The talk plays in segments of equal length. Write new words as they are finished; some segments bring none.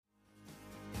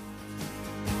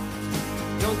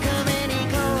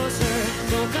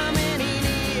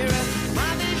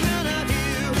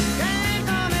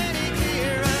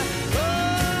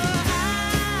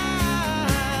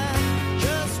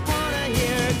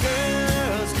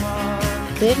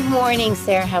Good morning,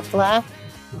 Sarah Hepla.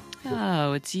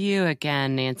 Oh, it's you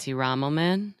again, Nancy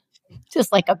Rommelman.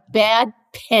 Just like a bad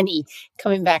penny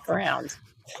coming back around.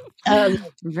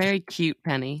 Very cute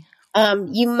penny.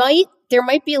 There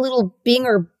might be a little bing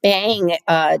or bang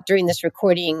during this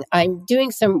recording. I'm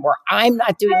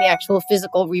not doing the actual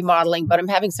physical remodeling, but I'm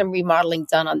having some remodeling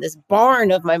done on this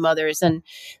barn of my mother's, and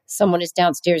someone is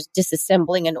downstairs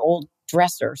disassembling an old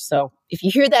dresser. So if you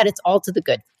hear that, it's all to the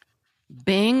good.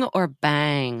 Bing or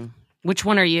bang? Which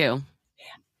one are you?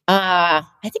 I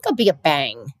think I'll be a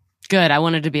bang. Good. I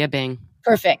wanted to be a bing.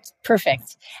 Perfect.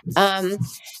 Hello.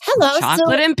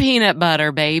 Chocolate and peanut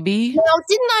butter, baby.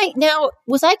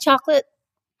 Was I chocolate?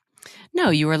 No,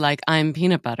 you were like, I'm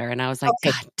peanut butter. And I was like,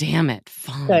 okay. God damn it.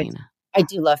 Fine. Good. I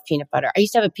do love peanut butter. I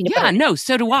used to have a peanut butter. Yeah, no,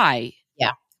 so do I.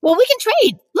 Yeah. Well, we can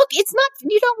trade. Look, it's not,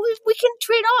 we can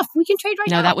trade off. We can trade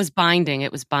now. No, that was binding.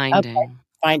 It was binding. Okay.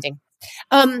 Binding.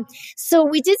 So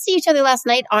we did see each other last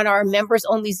night on our members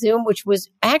only Zoom, which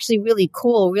was actually really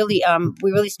cool. We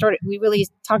really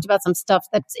talked about some stuff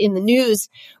that's in the news,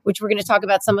 which we're going to talk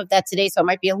about some of that today. So it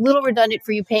might be a little redundant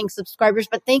for you paying subscribers,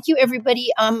 but thank you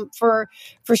everybody, for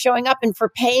showing up and for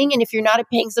paying. And if you're not a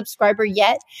paying subscriber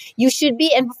yet, you should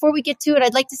be. And before we get to it,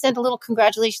 I'd like to send a little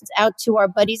congratulations out to our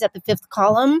buddies at the Fifth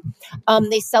Column.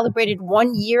 They celebrated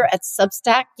 1 year at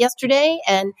Substack yesterday,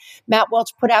 and Matt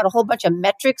Welch put out a whole bunch of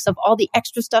metrics of all the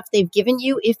extra stuff they've given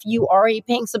you. If you are a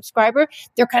paying subscriber,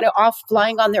 they're kind of off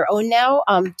flying on their own now,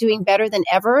 doing better than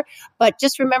ever. But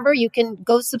just remember, you can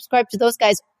go subscribe to those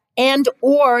guys and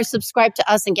or subscribe to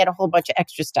us and get a whole bunch of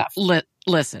extra stuff.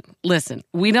 Listen.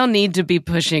 We don't need to be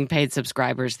pushing paid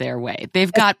subscribers their way.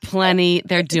 They've got plenty.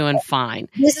 They're doing fine.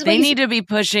 They need to be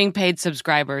pushing paid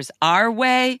subscribers our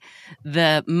way.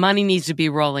 The money needs to be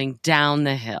rolling down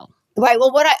the hill. Right.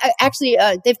 Well,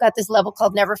 they've got this level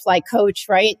called Neverfly Coach,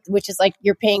 right? Which is like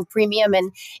you're paying premium,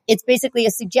 and it's basically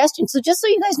a suggestion. So just so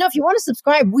you guys know, if you want to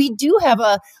subscribe, we do have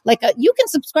you can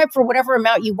subscribe for whatever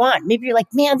amount you want. Maybe you're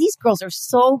like, man, these girls are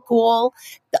so cool.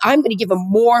 I'm going to give them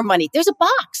more money. There's a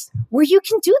box where you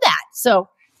can do that. So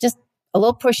just a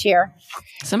little push here.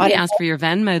 Somebody asked for your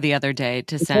Venmo the other day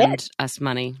to send us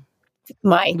money.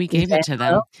 We gave it to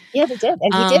them. Yeah, they did.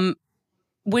 And he did.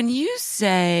 When you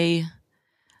say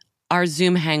our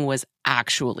Zoom hang was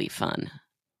actually fun,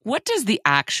 what does the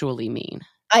actually mean?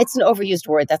 It's an overused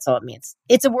word. That's all it means.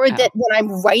 It's a word that when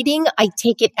I'm writing, I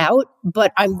take it out,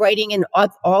 but I'm writing and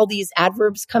all these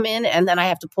adverbs come in and then I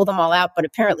have to pull them all out. But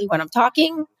apparently when I'm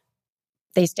talking,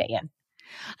 they stay in.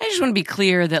 I just want to be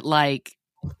clear that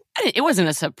it wasn't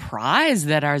a surprise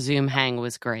that our Zoom hang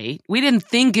was great. We didn't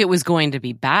think it was going to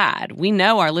be bad. We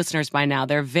know our listeners by now.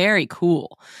 They're very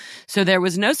cool. So there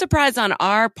was no surprise on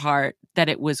our part that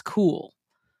it was cool.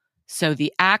 So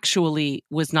the actually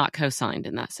was not co-signed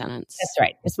in that sentence. That's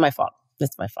right. It's my fault.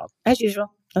 As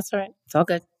usual. That's all right. It's all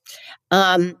good.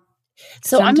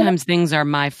 Sometimes things are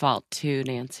my fault too,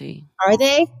 Nancy. Are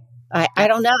they? I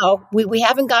don't know. We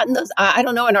haven't gotten those. I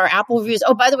don't know in our Apple reviews.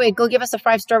 Oh, by the way, go give us a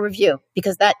 5-star review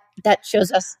because that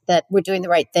shows us that we're doing the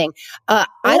right thing.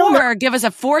 Or give us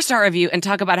a 4-star review and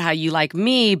talk about how you like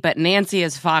me, but Nancy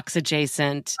is Fox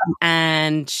adjacent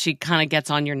and she kind of gets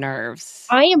on your nerves.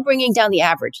 I am bringing down the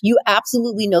average. You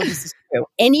absolutely know this is true.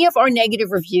 Any of our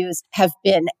negative reviews have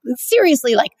been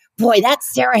seriously like, boy,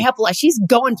 that's Sarah Hepla. She's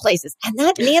going places. And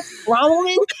that Nancy Rommelman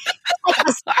is like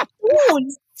a spoon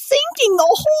sinking the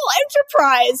whole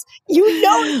enterprise.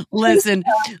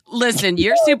 Listen,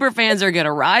 your super fans are going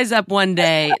to rise up one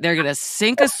day. They're going to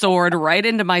sink a sword right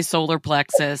into my solar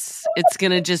plexus. It's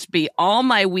going to just be all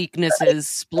my weaknesses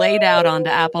splayed out onto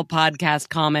Apple Podcast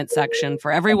comment section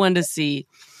for everyone to see.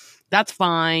 That's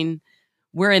fine.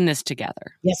 We're in this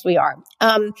together. Yes, we are.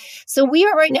 So we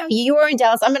are right now. You are in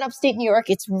Dallas. I'm in upstate New York.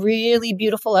 It's really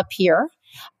beautiful up here.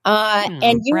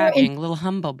 And you're bragging, a little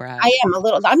humble brag. I am a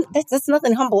little. That's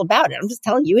nothing humble about it. I'm just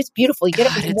telling you, it's beautiful. You get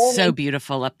up in the morning. It's so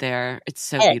beautiful up there.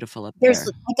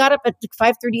 I got up at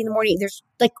 5:30 in the morning. There's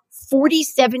like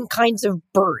 47 kinds of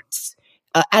birds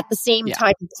at the same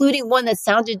time, including one that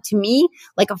sounded to me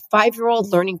like a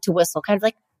 5-year-old learning to whistle, kind of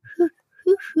like.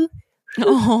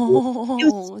 Oh,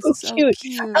 it was so cute.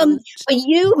 But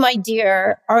you, my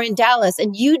dear, are in Dallas,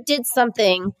 and you did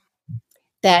something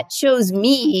that shows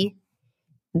me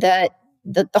that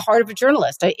the heart of a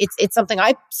journalist. It's something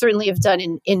I certainly have done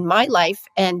in my life,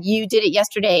 and you did it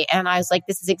yesterday. And I was like,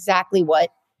 this is exactly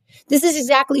what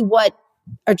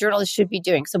a journalist should be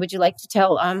doing. So, would you like to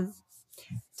tell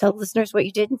listeners what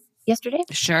you did yesterday?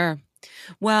 Sure.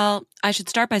 Well, I should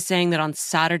start by saying that on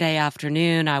Saturday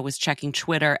afternoon, I was checking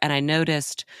Twitter and I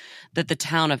noticed that the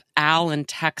town of Allen,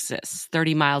 Texas,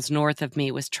 30 miles north of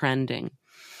me, was trending.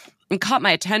 it caught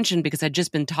my attention because I'd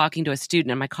just been talking to a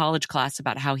student in my college class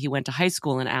about how he went to high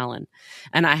school in Allen.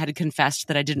 And I had confessed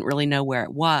that I didn't really know where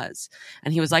it was.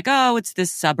 And he was like, oh, it's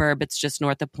this suburb. It's just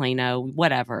north of Plano,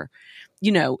 whatever.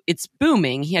 You know, it's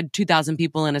booming. He had 2,000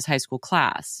 people in his high school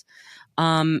class.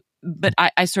 But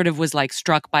I sort of was like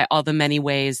struck by all the many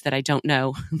ways that I don't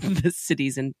know the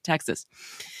cities in Texas.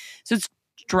 So it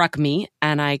struck me,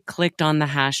 and I clicked on the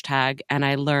hashtag, and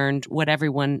I learned what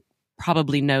everyone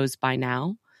probably knows by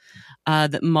now,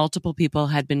 that multiple people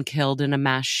had been killed in a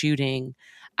mass shooting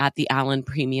at the Allen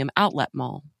Premium Outlet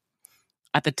Mall.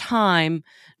 At the time,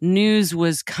 news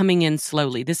was coming in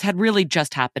slowly. This had really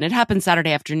just happened. It happened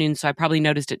Saturday afternoon, so I probably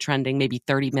noticed it trending maybe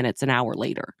 30 minutes, an hour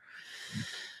later.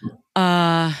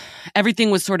 Everything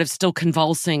was sort of still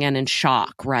convulsing and in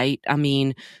shock, right? I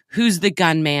mean, who's the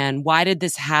gunman? Why did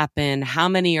this happen? How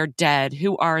many are dead?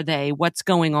 Who are they? What's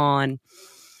going on?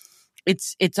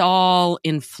 It's all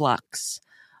in flux.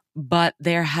 But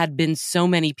there had been so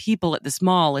many people at this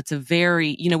mall. It's a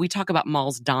very, we talk about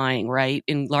malls dying, right?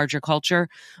 In larger culture.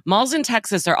 Malls in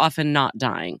Texas are often not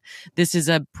dying. This is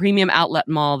a premium outlet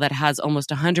mall that has almost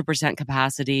 100%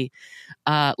 capacity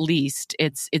leased.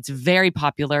 It's very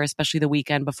popular, especially the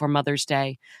weekend before Mother's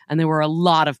Day. And there were a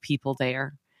lot of people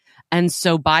there. And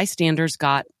so bystanders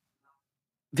got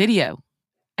video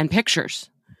and pictures.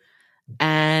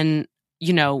 And,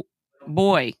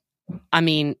 boy, I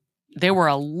mean, I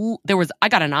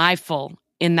got an eyeful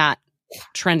in that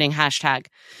trending hashtag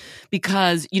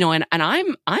because, and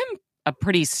I'm a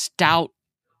pretty stout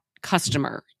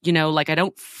customer, like I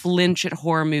don't flinch at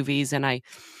horror movies and I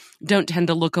don't tend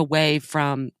to look away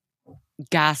from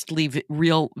ghastly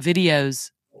real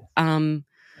videos. But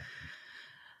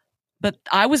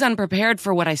I was unprepared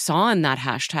for what I saw in that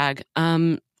hashtag.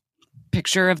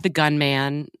 Picture of the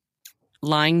gunman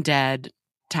lying dead,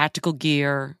 tactical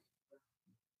gear,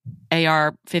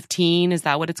 AR-15, is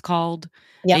that what it's called?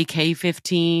 Yep.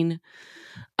 AK-15,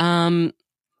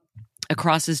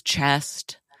 across his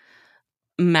chest,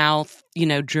 mouth,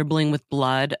 dribbling with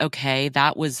blood. Okay,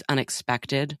 that was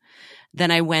unexpected. Then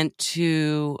I went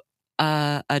to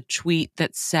a tweet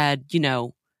that said,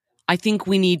 I think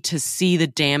we need to see the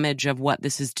damage of what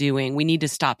this is doing. We need to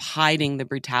stop hiding the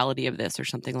brutality of this or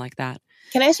something like that.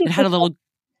 Can I ask you? It had a little,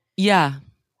 yeah.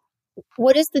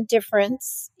 What is the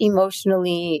difference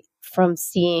emotionally from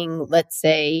seeing, let's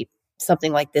say,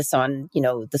 something like this on,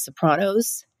 The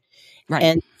Sopranos, right,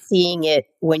 and seeing it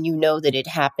when you know that it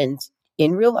happened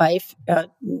in real life,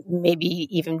 maybe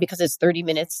even because it's 30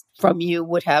 minutes from you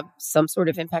would have some sort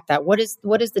of impact? That what is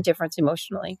the difference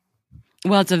emotionally?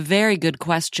 Well, it's a very good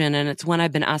question, and it's one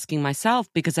I've been asking myself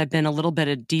because I've been a little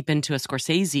bit deep into a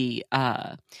Scorsese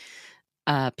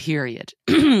period.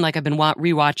 Like I've been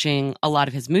rewatching a lot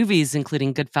of his movies,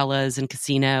 including Goodfellas and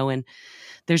Casino, and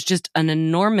there's just an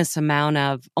enormous amount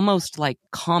of almost like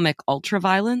comic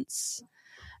ultraviolence.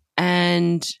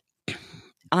 And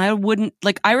I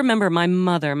remember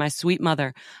my sweet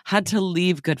mother, had to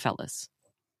leave Goodfellas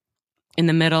in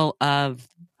the middle of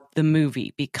the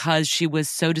movie because she was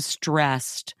so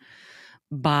distressed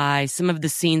by some of the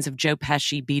scenes of Joe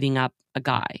Pesci beating up a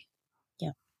guy.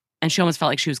 Yeah. And she almost felt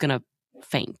like she was going to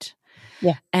faint.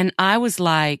 Yeah. And I was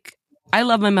like, I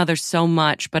love my mother so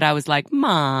much, but I was like,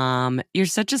 Mom, you're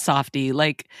such a softie.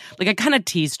 Like I kind of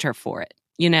teased her for it,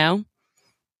 I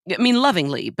mean,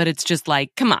 lovingly, but it's just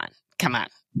like, come on.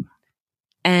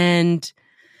 And,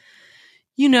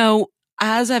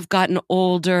 as I've gotten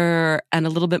older and a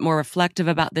little bit more reflective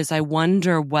about this, I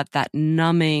wonder what that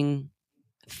numbing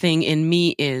thing in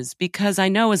me is, because I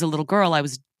know as a little girl, I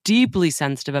was deeply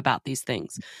sensitive about these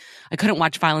things. I couldn't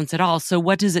watch violence at all. So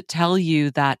what does it tell you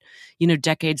that,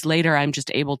 decades later, I'm just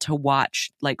able to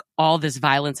watch like all this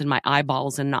violence in my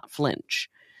eyeballs and not flinch?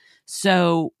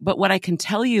 So, but what I can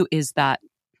tell you is that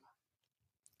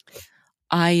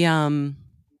I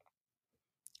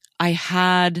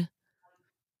had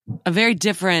a very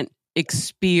different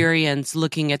experience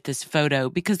looking at this photo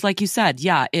because, like you said,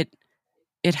 yeah, it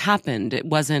happened. It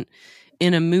wasn't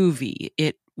in a movie.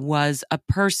 It was a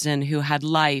person who had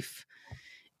life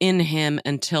in him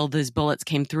until these bullets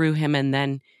came through him and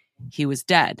then he was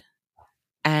dead.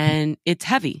 And it's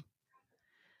heavy.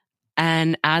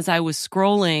 And as I was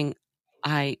scrolling,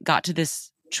 I got to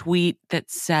this tweet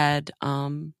that said,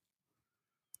 I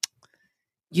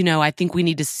think we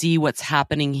need to see what's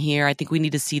happening here. I think we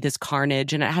need to see this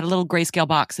carnage. And it had a little grayscale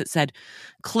box that said,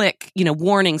 click,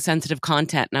 warning, sensitive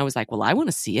content. And I was like, well, I want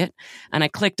to see it. And I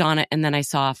clicked on it. And then I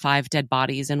saw 5 dead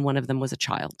bodies and one of them was a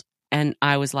child. And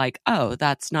I was like, oh,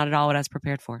 that's not at all what I was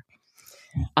prepared for.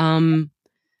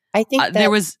 I think there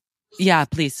was, yeah,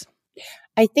 please.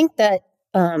 I think that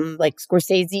like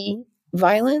Scorsese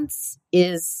violence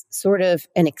is sort of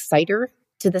an exciter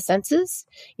to the senses,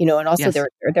 and also Yes.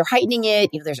 they're heightening it.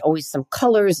 There's always some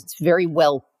colors. It's very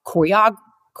well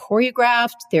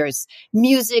choreographed. There's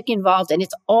music involved, and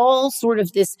it's all sort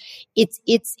of this.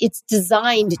 It's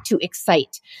designed to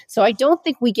excite. So I don't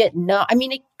think we get numb. I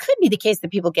mean, it could be the case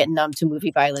that people get numb to movie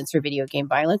violence or video game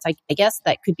violence. I guess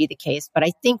that could be the case, but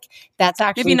I think that's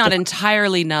actually maybe not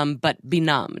entirely numb, but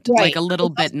benumbed, right. Like a little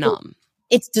bit numb.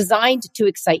 It's designed to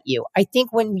excite you. I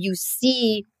think when you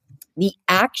see the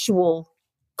actual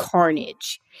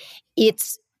carnage,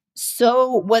 it's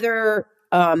so, whether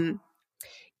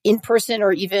in person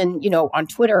or even, on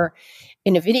Twitter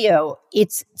in a video,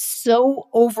 it's so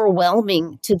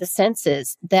overwhelming to the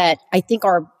senses that I think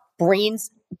our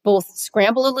brains both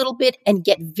scramble a little bit and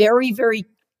get very, very,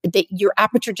 that your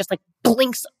aperture just like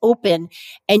blinks open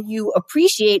and you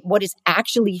appreciate what is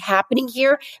actually happening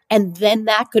here. And then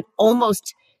that could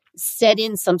almost set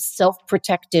in some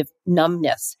self-protective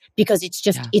numbness because it's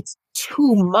just, it's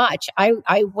too much. I've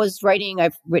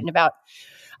written about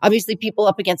obviously people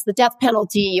up against the death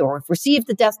penalty or have received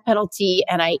the death penalty.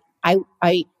 And I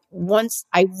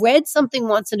read something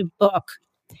once in a book,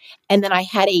 and then I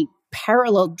had a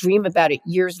parallel dream about it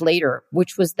years later,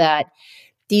 which was that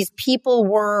these people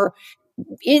were,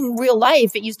 in real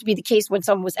life, it used to be the case when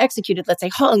someone was executed, let's say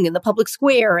hung in the public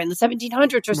square in the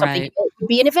 1700s or something, It would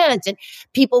be an event and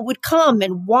people would come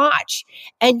and watch.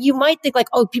 And you might think like,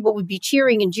 oh, people would be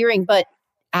cheering and jeering. But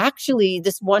actually,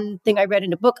 this one thing I read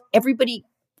in a book, everybody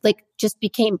like just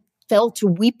fell to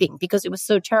weeping because it was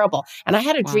so terrible. And I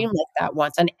had a dream like that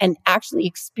once and actually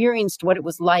experienced what it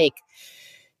was like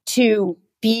to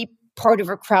be part of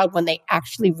a crowd when they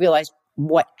actually realized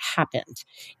what happened.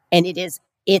 And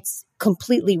it's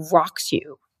completely rocks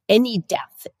you. Any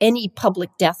death, any public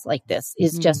death like this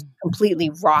is just completely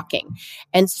rocking.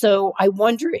 And so I'm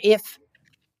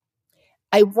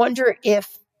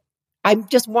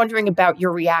just wondering about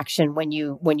your reaction when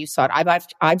you saw it.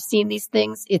 I've seen these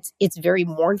things. It's very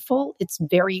mournful. It's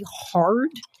very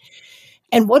hard.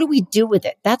 And what do we do with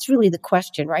it? That's really the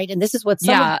question, right? And this is what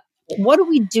what do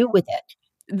we do with it?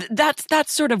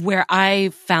 That's sort of where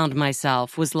I found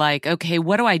myself, was like, okay,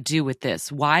 what do I do with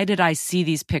this? Why did I see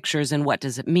these pictures and what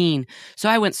does it mean? So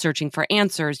I went searching for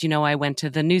answers. I went to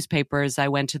the newspapers. I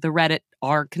went to the Reddit,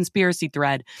 our conspiracy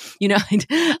thread.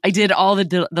 I did all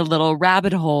the little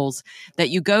rabbit holes that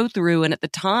you go through. And at the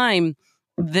time,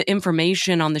 the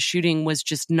information on the shooting was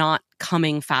just not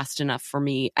coming fast enough for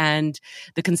me. And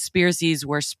the conspiracies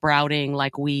were sprouting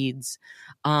like weeds.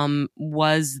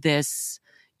 Was this,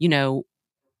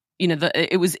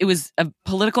 it was a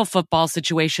political football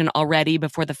situation already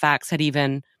before the facts had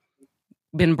even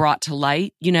been brought to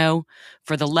light.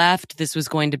 For the left, this was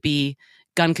going to be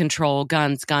gun control,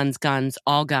 guns, guns, guns,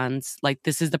 all guns. Like,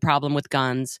 this is the problem with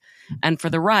guns. And for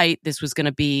the right, this was going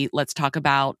to be, let's talk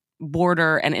about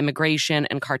border and immigration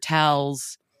and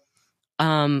cartels.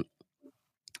 And,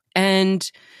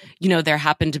 there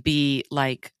happened to be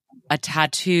like a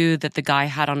tattoo that the guy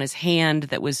had on his hand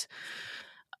that was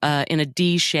in a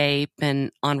D shape,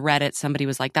 and on Reddit, somebody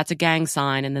was like, that's a gang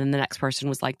sign. And then the next person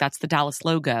was like, that's the Dallas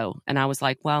logo. And I was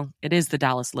like, well, it is the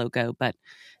Dallas logo, but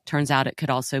turns out it could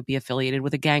also be affiliated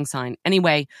with a gang sign.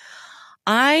 Anyway,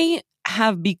 I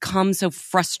have become so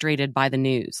frustrated by the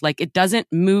news. Like, it doesn't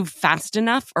move fast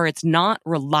enough, or it's not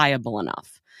reliable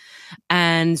enough.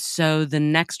 And so the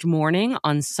next morning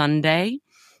on Sunday,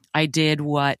 I did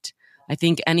what I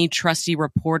think any trusty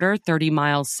reporter 30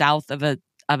 miles south of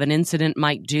an incident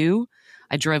might do.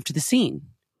 I drove to the scene.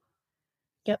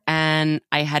 Yep. And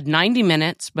I had 90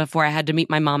 minutes before I had to meet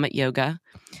my mom at yoga.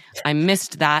 I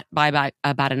missed that by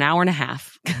about an hour and a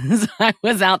half because I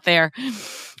was out there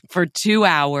for 2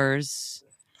 hours,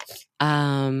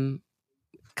 kind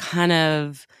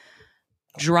of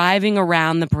driving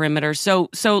around the perimeter. So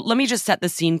let me just set the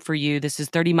scene for you. This is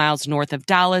 30 miles north of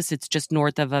Dallas. It's just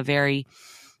north of a very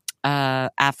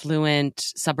affluent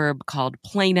suburb called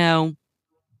Plano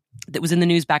that was in the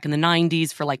news back in the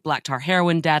 90s for like black tar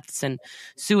heroin deaths and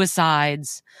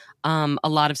suicides. A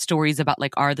lot of stories about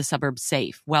like, are the suburbs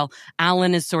safe? Well,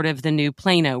 Allen is sort of the new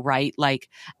Plano, right? Like,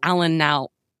 Allen now,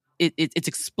 it's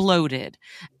exploded.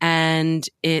 And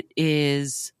it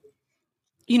is,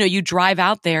 you drive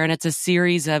out there and it's a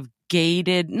series of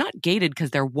not gated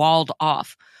because they're walled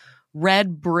off,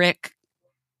 red brick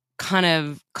kind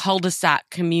of cul-de-sac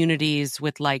communities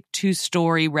with like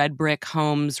 2-story red brick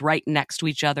homes right next to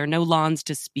each other, no lawns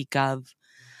to speak of.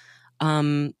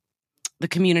 The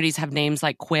communities have names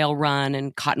like Quail Run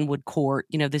and Cottonwood Court.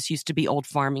 This used to be old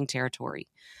farming territory.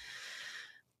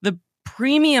 The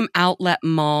Premium Outlet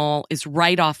Mall is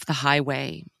right off the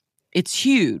highway. It's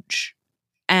huge.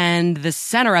 And the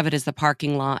center of it is the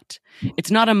parking lot.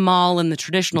 It's not a mall in the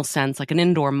traditional sense, like an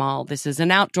indoor mall. This is an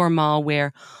outdoor mall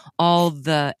where all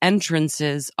the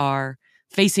entrances are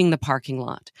facing the parking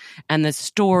lot, and the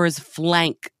stores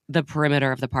flank the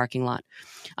perimeter of the parking lot.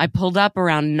 I pulled up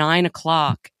around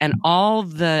 9:00, and all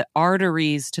the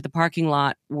arteries to the parking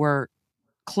lot were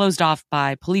closed off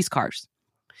by police cars.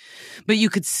 But you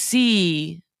could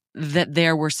see that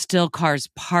there were still cars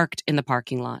parked in the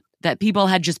parking lot, that people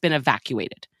had just been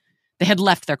evacuated. They had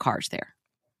left their cars there.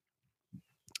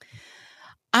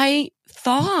 I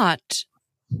thought,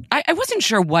 I wasn't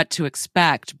sure what to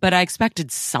expect, but I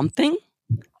expected something.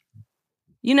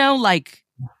 You know, like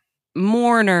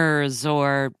mourners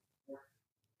or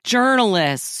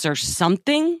journalists or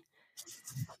something.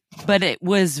 But it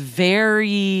was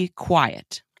very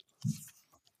quiet.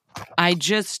 I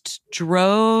just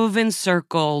drove in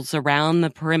circles around the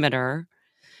perimeter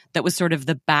that was sort of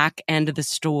the back end of the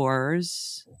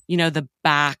stores, you know, the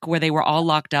back where they were all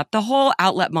locked up. The whole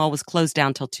outlet mall was closed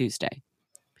down till Tuesday.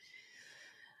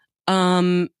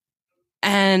 And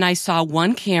I saw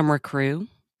one camera crew,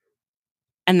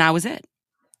 and that was it.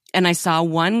 And I saw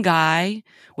one guy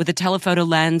with a telephoto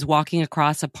lens walking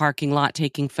across a parking lot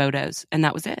taking photos, and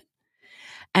that was it.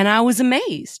 And I was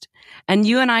amazed. And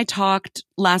you and I talked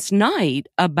last night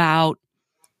about,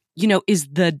 you know, is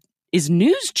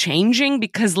news changing?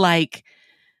 Because, like,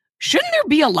 shouldn't there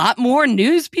be a lot more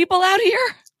news people out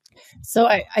here? So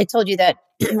I told you that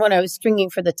when I was stringing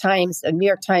for the Times, the New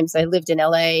York Times, I lived in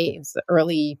LA. It was the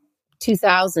early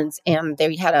 2000s, and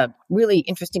they had a really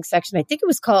interesting section. I think it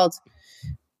was called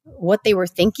What They Were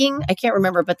Thinking. I can't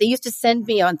remember, but they used to send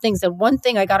me on things. And one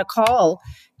thing, I got a call,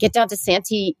 get down to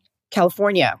Santee,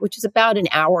 California, which is about an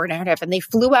hour and a half. And they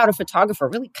flew out a photographer,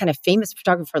 really kind of famous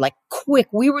photographer, like quick.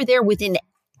 We were there within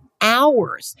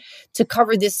hours to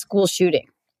cover this school shooting.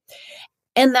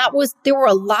 And there were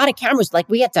a lot of cameras. Like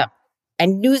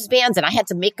and news vans, and I had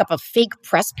to make up a fake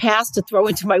press pass to throw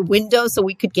into my window so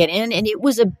we could get in. And it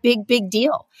was a big, big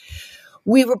deal.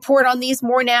 We report on these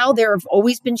more now. There have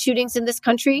always been shootings in this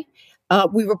country.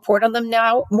 We report on them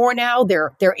more now.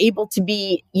 They're able to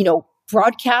be, you know,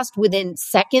 broadcast within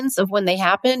seconds of when they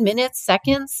happen, minutes,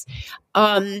 seconds.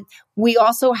 We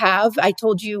also have, I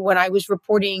told you when I was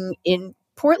reporting in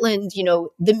Portland, you know,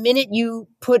 the minute you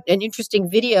put an interesting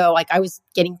video, like I was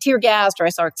getting tear gassed or I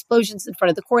saw explosions in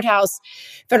front of the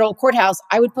federal courthouse,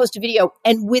 I would post a video,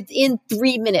 and within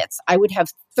 3 minutes, I would have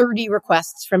 30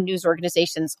 requests from news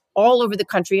organizations all over the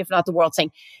country, if not the world,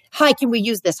 saying, hi, can we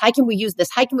use this? Hi, can we use this?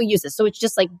 Hi, can we use this? So it's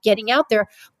just like getting out there.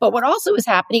 But what also is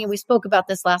happening, and we spoke about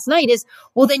this last night, is,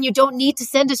 well, then you don't need to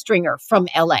send a stringer from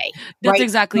LA. That's right?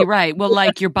 Exactly right. Well,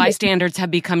 like your bystanders have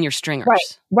become your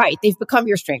stringers. Right. They've become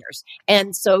your stringers.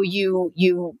 And so you've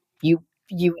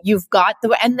got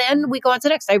and then we go on to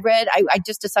next. I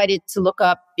just decided to look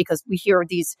up, because we hear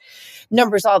these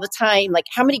numbers all the time, like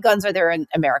how many guns are there in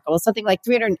America? Well, something like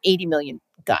 380 million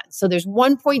guns. So there's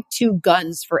 1.2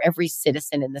 guns for every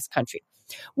citizen in this country,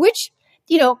 which,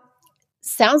 you know,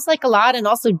 sounds like a lot and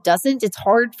also doesn't. It's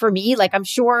hard for me. Like, I'm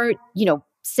sure, you know,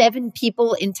 7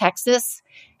 people in Texas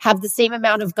have the same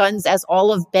amount of guns as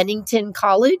all of Bennington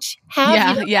College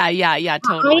have. Yeah,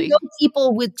 totally. I know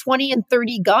people with 20 and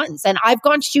 30 guns, and I've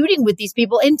gone shooting with these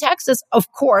people in Texas,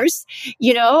 of course,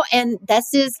 you know, and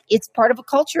it's part of a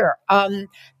culture.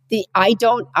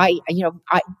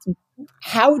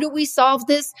 How do we solve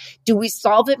this? Do we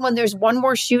solve it when there's one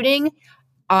more shooting?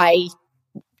 They're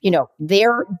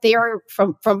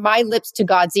from my lips to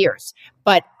God's ears,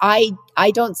 but I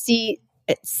don't see,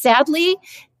 sadly,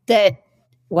 that.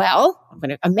 Well, I'm going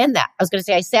to amend that. I was going to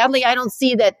say, sadly, I don't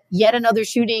see that yet another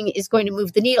shooting is going to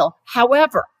move the needle.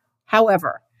 However,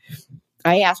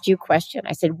 I asked you a question.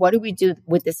 I said, what do we do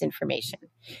with this information?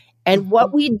 And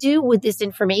what we do with this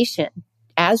information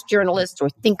as journalists or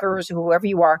thinkers or whoever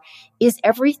you are is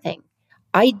everything.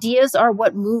 Ideas are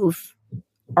what move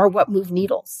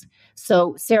needles.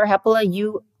 So Sarah Hepola,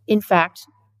 you, in fact,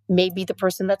 may be the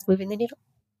person that's moving the needle.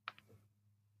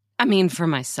 I mean, for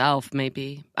myself,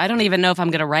 maybe. I don't even know if I'm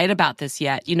going to write about this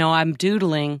yet. You know, I'm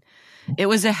doodling. It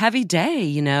was a heavy day,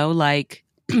 you know, like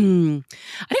I didn't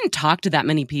talk to that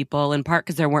many people, in part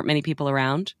because there weren't many people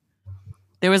around.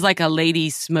 There was like a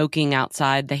lady smoking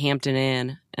outside the Hampton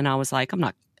Inn, and I was like,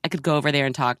 I could go over there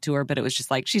and talk to her, but it was just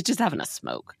like, she's just having a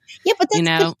smoke. Yeah, but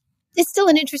that's, it's still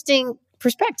an interesting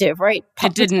perspective, right?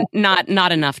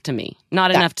 Not enough to me.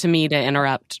 Not enough to me to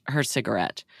interrupt her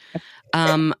cigarette.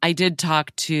 I did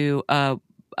talk to a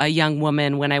young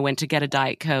woman when I went to get a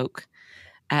Diet Coke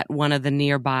at one of the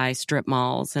nearby strip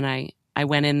malls. And I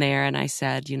went in there and I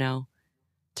said, you know,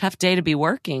 tough day to be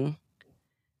working.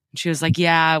 And she was like,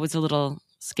 yeah, I was a little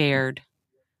scared.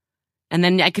 And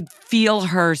then I could feel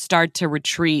her start to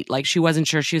retreat, like she wasn't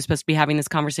sure she was supposed to be having this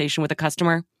conversation with a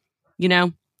customer, you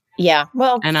know? Yeah.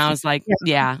 Well, And I was like,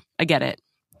 yeah, I get it.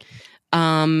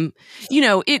 You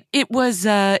know, it was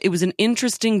an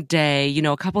interesting day. You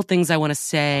know, a couple things I want to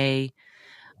say.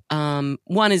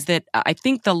 One is that I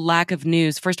think the lack of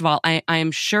news, first of all, I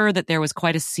am sure that there was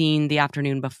quite a scene the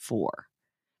afternoon before.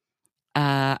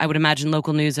 I would imagine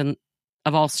local news and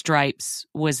of all stripes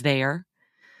was there.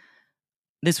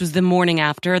 This was the morning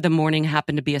after. The morning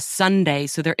happened to be a Sunday,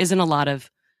 so there isn't a lot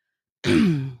of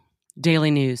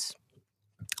daily news,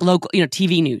 local,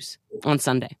 TV news on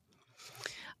Sunday.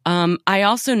 I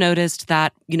also noticed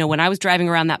that, when I was driving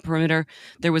around that perimeter,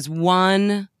 there was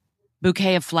one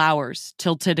bouquet of flowers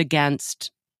tilted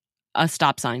against a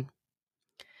stop sign.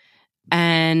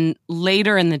 And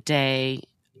later in the day,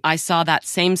 I saw that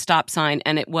same stop sign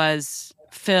and it was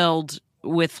filled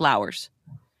with flowers.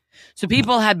 So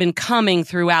people had been coming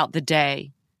throughout the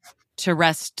day to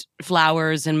rest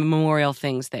flowers and memorial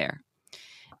things there.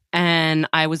 And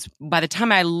by the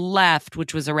time I left,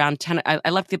 which was around 10, I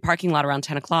left the parking lot around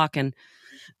 10 o'clock and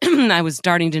I was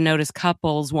starting to notice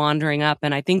couples wandering up,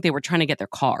 and I think they were trying to get their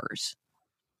cars.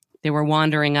 They were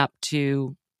wandering up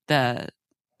to there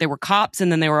were cops,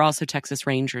 and then there were also Texas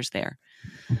Rangers there.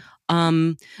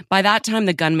 By that time,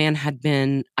 the gunman had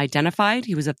been identified.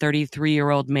 He was a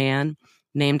 33-year-old man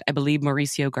named, I believe,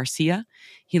 Mauricio Garcia.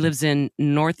 He lives in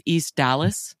Northeast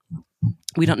Dallas.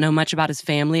 We don't know much about his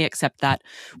family, except that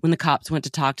when the cops went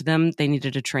to talk to them, they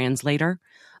needed a translator.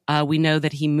 We know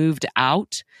that he moved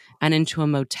out and into a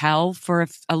motel for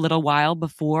a little while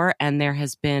before, and there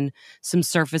has been some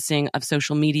surfacing of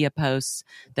social media posts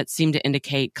that seem to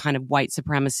indicate kind of white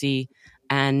supremacy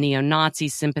and neo-Nazi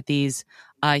sympathies.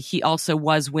 He also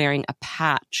was wearing a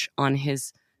patch on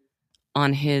his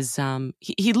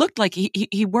he looked like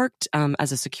he worked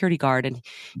as a security guard, and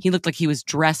he looked like he was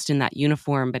dressed in that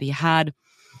uniform, but he had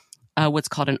what's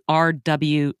called an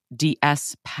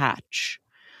RWDS patch.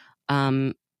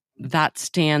 That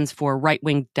stands for Right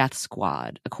Wing Death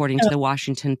Squad, according to the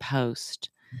Washington Post.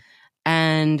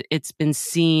 And it's been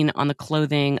seen on the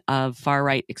clothing of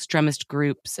far-right extremist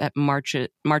groups at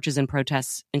marches and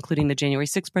protests, including the January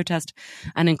 6th protest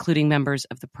and including members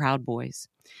of the Proud Boys.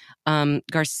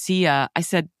 Garcia, I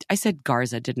said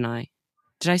Garza, didn't I?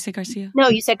 Did I say Garcia? No,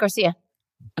 you said Garcia.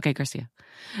 Okay, Garcia.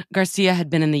 Garcia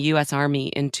had been in the U.S. Army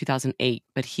in 2008,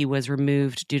 but he was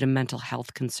removed due to mental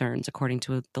health concerns, according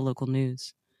to the local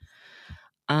news.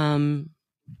 I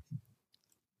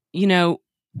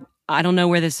don't know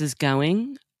where this is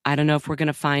going. I don't know if we're going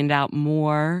to find out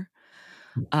more.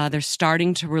 They're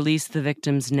starting to release the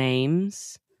victims'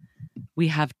 names. We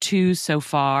have two so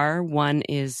far. One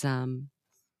is a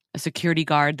security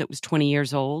guard that was 20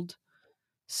 years old,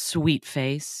 sweet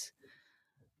face,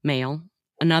 male.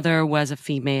 Another was a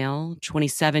female,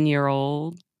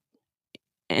 27-year-old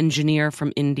engineer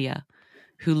from India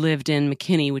who lived in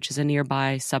McKinney, which is a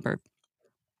nearby suburb.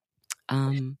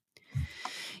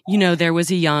 We know there was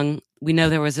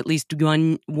at least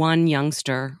one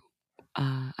youngster.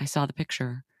 I saw the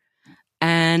picture.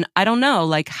 And I don't know,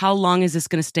 like, how long is this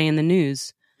going to stay in the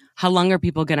news? How long are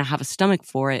people going to have a stomach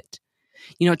for it?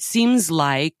 It seems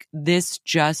like this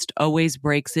just always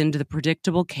breaks into the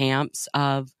predictable camps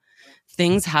of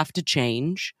things have to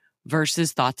change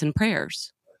versus thoughts and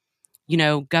prayers.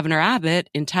 Governor Abbott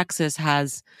in Texas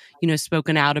has,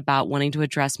 spoken out about wanting to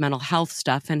address mental health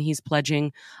stuff, and he's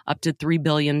pledging up to $3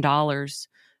 billion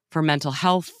for mental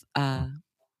health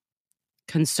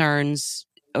concerns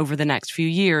over the next few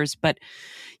years. But,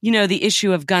 the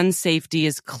issue of gun safety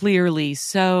is clearly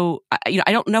so, I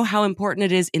don't know how important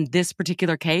it is in this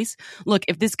particular case. Look,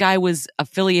 if this guy was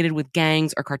affiliated with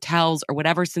gangs or cartels or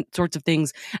whatever sorts of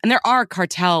things, and there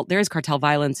is cartel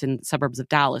violence in suburbs of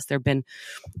Dallas. There have been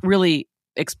really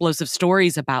explosive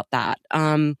stories about that.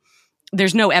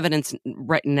 There's no evidence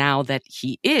right now that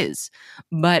he is,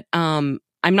 but,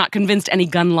 I'm not convinced any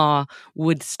gun law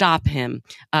would stop him.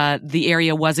 The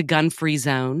area was a gun-free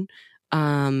zone.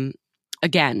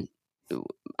 Again,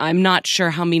 I'm not sure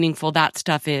how meaningful that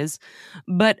stuff is,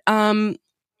 but we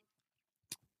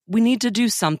need to do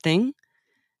something.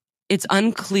 It's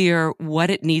unclear what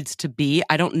it needs to be.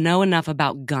 I don't know enough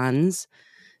about guns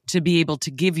to be able to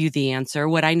give you the answer.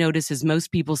 What I notice is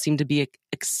most people seem to be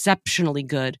exceptionally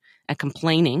good at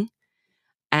complaining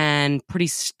and pretty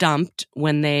stumped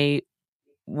when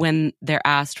they're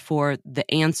asked for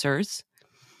the answers.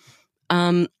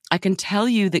 I can tell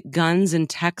you that guns in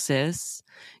Texas,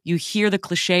 you hear the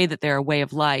cliche that they're a way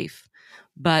of life,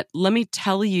 but let me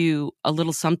tell you a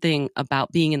little something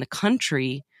about being in the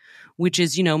country, which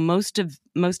is, most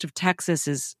of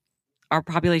Texas our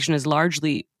population is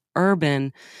largely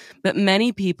urban, but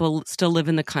many people still live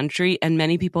in the country, and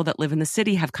many people that live in the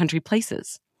city have country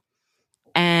places.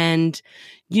 And,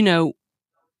 you know,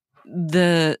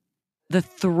 the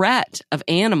threat of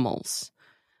animals,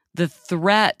 the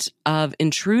threat of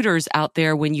intruders out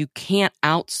there when you can't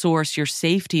outsource your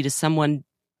safety to someone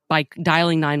by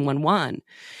dialing 911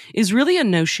 is really a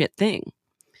no shit thing.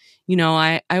 You know,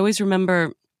 I always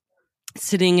remember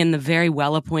sitting in the very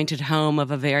well-appointed home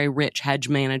of a very rich hedge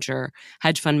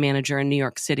fund manager in New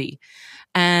York City.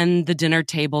 And the dinner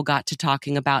table got to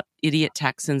talking about idiot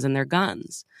Texans and their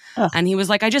guns. Oh. And he was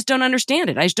like, I just don't understand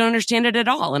it. I just don't understand it at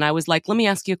all. And I was like, let me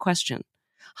ask you a question.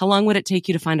 How long would it take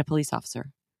you to find a police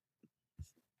officer?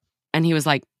 And he was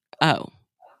like, oh.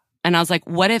 And I was like,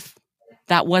 what if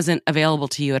that wasn't available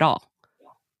to you at all?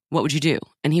 What would you do?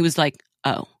 And he was like,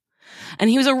 oh. And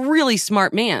he was a really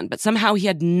smart man, but somehow he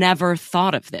had never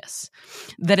thought of this,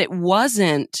 that it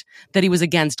wasn't that he was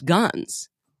against guns.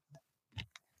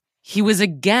 He was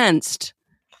against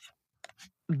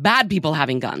bad people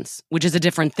having guns, which is a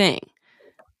different thing.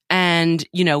 And,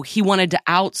 you know, he wanted to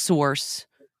outsource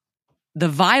the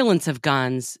violence of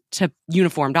guns to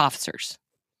uniformed officers.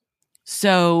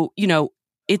 So, you know,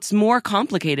 it's more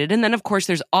complicated. And then, of course,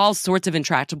 there's all sorts of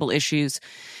intractable issues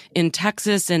in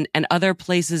Texas and other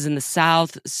places in the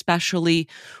South, especially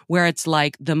where it's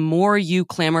like the more you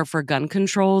clamor for gun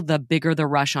control, the bigger the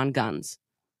rush on guns.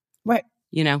 Right.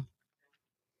 You know?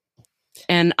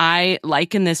 And I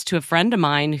liken this to a friend of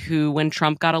mine who, when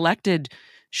Trump got elected,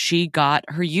 she got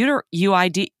her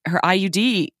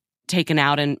IUD taken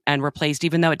out and replaced,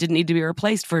 even though it didn't need to be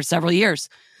replaced for several years.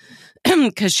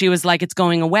 Because she was like, it's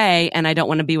going away and I don't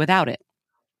want to be without it.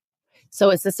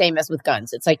 So it's the same as with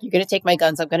guns. It's like, you're going to take my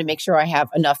guns. I'm going to make sure I have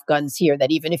enough guns here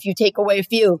that even if you take away a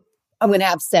few, I'm going to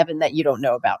have 7 that you don't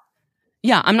know about.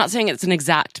 Yeah, I'm not saying it's an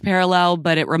exact parallel,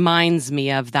 but it reminds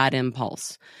me of that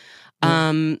impulse.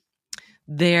 Mm.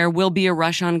 There will be a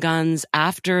rush on guns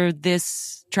after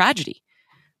this tragedy,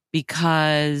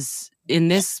 because in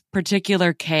this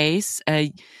particular case,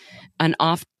 an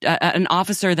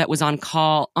officer that was on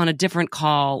a different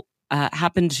call,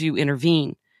 happened to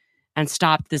intervene and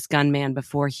stop this gunman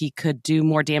before he could do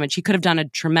more damage. He could have done a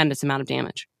tremendous amount of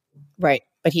damage. Right.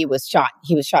 But he was shot.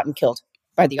 He was shot and killed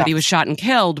by the officer. He was shot and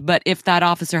killed. But if that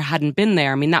officer hadn't been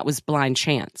there, I mean, that was blind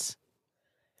chance.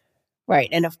 Right.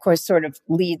 And of course, sort of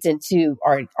leads into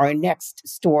our next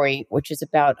story, which is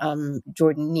about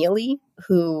Jordan Neely,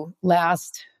 who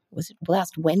last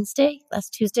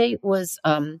Tuesday, was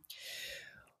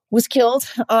killed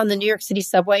on the New York City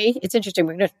subway. It's interesting.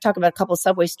 We're going to talk about a couple of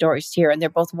subway stories here, and they're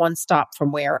both one stop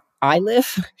from where I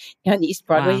live, on East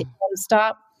Broadway. Wow. One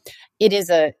stop.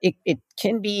 It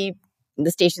can be,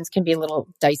 the stations can be a little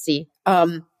dicey.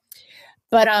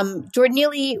 But Jordan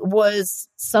Neely was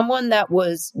someone that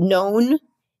was known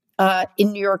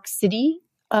in New York City.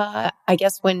 I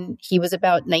guess when he was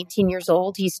about 19 years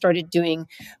old, he started doing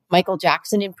Michael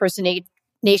Jackson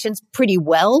impersonations pretty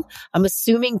well. I'm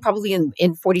assuming probably in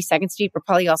 42nd Street, but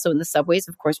probably also in the subways,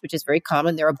 of course, which is very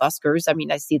common. There are buskers. I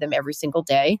mean, I see them every single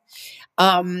day.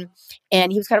 And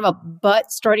he was kind of a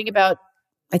butt starting about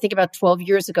 12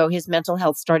 years ago. His mental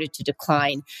health started to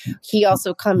decline. He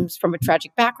also comes from a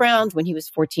tragic background. When he was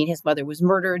 14, his mother was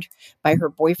murdered by her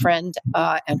boyfriend,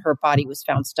 and her body was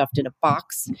found stuffed in a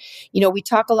box. You know, we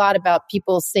talk a lot about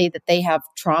people say that they have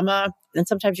trauma, and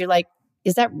sometimes you're like,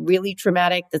 is that really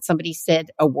traumatic that somebody said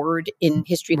a word in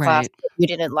history class that you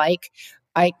didn't like?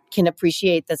 I can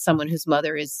appreciate that someone whose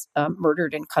mother is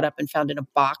murdered and cut up and found in a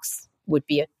box would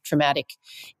be a traumatic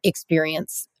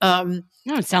experience.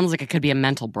 It sounds like it could be a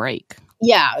mental break.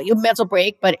 Yeah, a mental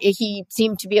break, but he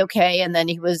seemed to be okay, and then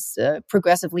he was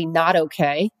progressively not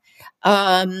okay.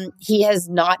 He has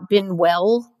not been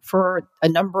well for a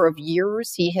number of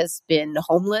years. He has been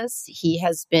homeless.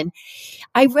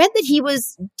 I read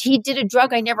that he did a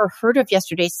drug I never heard of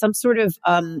yesterday, some sort of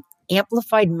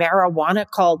amplified marijuana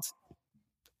called,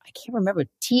 I can't remember,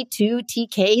 T2,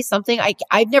 TK, something.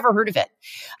 I've never heard of it.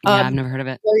 Yeah, I've never heard of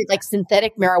it. Really, like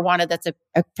synthetic marijuana that's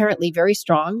apparently very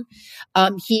strong.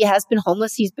 He has been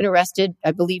homeless. He's been arrested,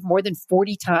 I believe, more than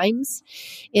 40 times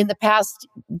in the past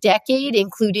decade,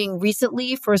 including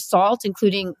recently for assault,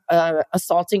 including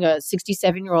assaulting a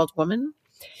 67-year-old woman.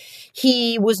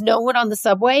 He was known on the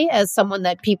subway as someone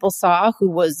that people saw who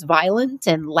was violent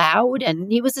and loud, and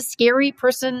he was a scary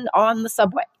person on the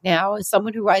subway. Now, as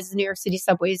someone who rides the New York City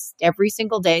subways every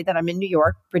single day that I'm in New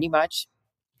York, pretty much,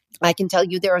 I can tell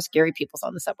you there are scary people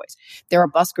on the subways. There are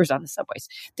buskers on the subways.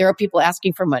 There are people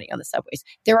asking for money on the subways.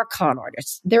 There are con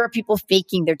artists. There are people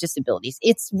faking their disabilities.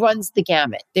 It runs the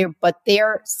gamut. But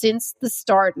since the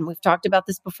start, and we've talked about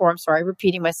this before, I'm sorry,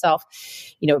 repeating myself,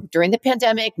 during the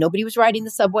pandemic, nobody was riding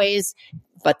the subways.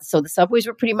 But so the subways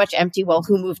were pretty much empty. Well,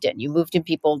 who moved in? You moved in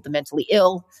people, the mentally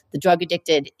ill, the drug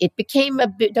addicted. It became a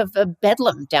bit of a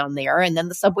bedlam down there. And then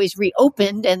the subways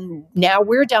reopened and now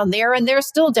we're down there and they're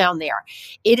still down there.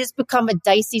 It has become a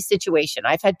dicey situation.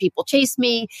 I've had people chase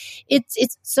me.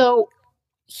 So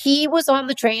he was on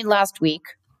the train last week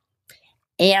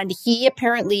and he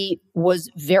apparently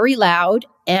was very loud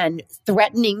and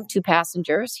threatening to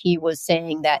passengers. He was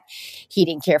saying that he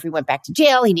didn't care if he went back to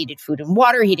jail. He needed food and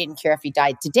water. He didn't care if he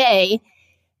died today.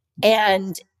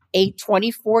 And a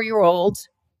 24-year-old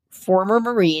former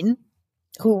Marine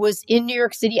who was in New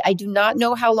York City, I do not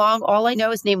know how long. All I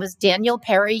know, his name was Daniel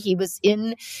Perry. He was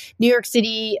in New York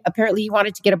City. Apparently, he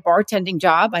wanted to get a bartending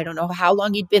job. I don't know how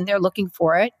long he'd been there looking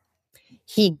for it.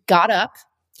 He got up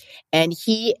and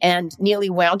he and Neely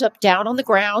wound up down on the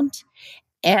ground.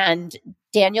 And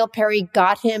Daniel Perry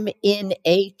got him in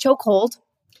a chokehold,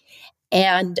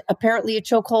 and apparently a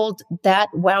chokehold that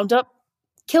wound up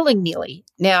killing Neely.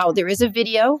 Now, there is a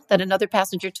video that another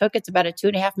passenger took. It's about a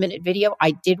 2.5-minute video.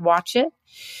 I did watch it.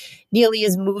 Neely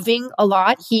is moving a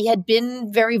lot. He had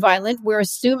been very violent. We're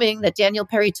assuming that Daniel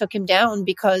Perry took him down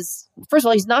because, first of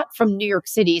all, he's not from New York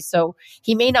City, so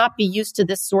he may not be used to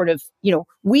this sort of,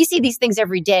 we see these things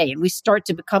every day and we start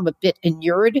to become a bit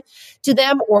inured to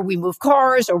them, or we move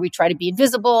cars, or we try to be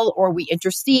invisible, or we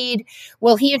intercede.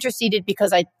 Well, he interceded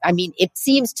because it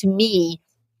seems to me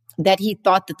that he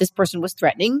thought that this person was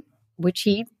threatening, which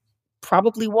he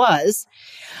probably was.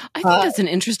 I think that's an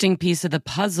interesting piece of the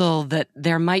puzzle, that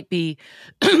there might be,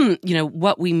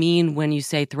 what we mean when you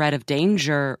say threat of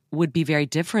danger would be very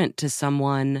different to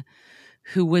someone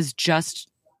who was just,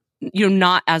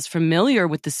 not as familiar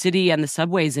with the city and the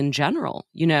subways in general.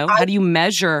 How do you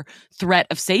measure threat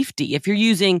of safety if you're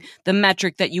using the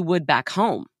metric that you would back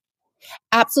home?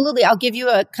 Absolutely. I'll give you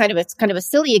it's kind of a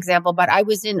silly example, but I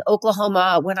was in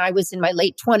Oklahoma when I was in my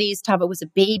late 20s. Tava was a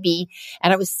baby,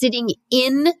 and I was sitting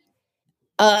in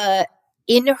her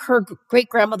great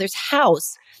grandmother's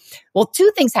house. Well,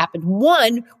 two things happened.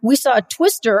 One, we saw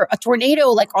a tornado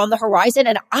like on the horizon,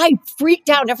 and I freaked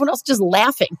out, and everyone else just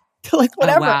laughing, like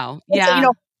whatever. Oh, wow. Yeah.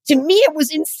 So, to me, it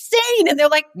was insane. And they're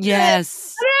like,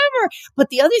 yes, whatever. But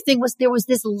the other thing was there was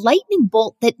this lightning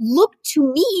bolt that looked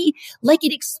to me like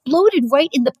it exploded right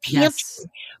in the pantry. Yes.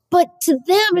 But to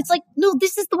them, it's like, no,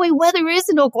 this is the way weather is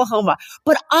in Oklahoma.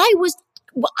 But I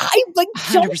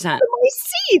jumped out of my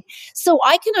seat. So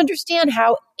I can understand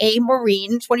how a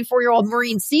Marine, 24-year-old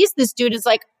Marine, sees this dude is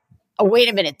like, oh, wait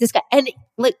a minute, this guy. And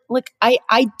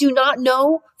I do not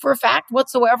know for a fact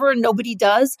whatsoever, and nobody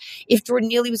does, if Jordan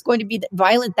Neely was going to be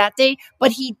violent that day,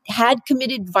 but he had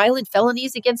committed violent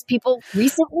felonies against people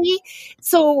recently.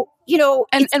 So,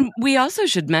 And we also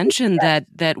should mention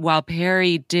that while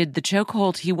Perry did the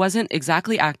chokehold, he wasn't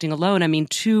exactly acting alone. I mean,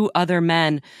 2 other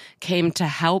men came to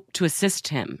help to assist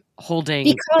him holding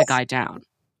the guy down.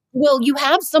 Well, you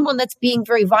have someone that's being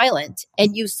very violent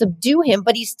and you subdue him,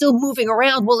 but he's still moving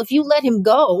around. Well, if you let him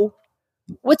go,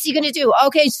 what's he going to do?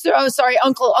 Okay, sorry,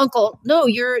 uncle. No,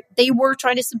 they were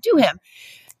trying to subdue him.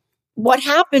 What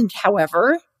happened,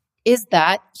 however, is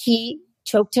that he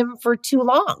choked him for too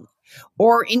long,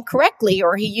 or incorrectly,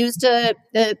 or he used a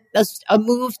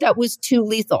move that was too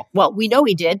lethal. Well, we know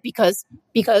he did because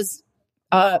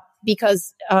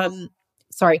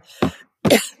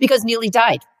Neely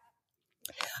died.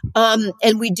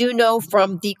 And we do know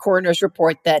from the coroner's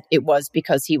report that it was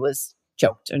because he was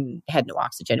choked and had no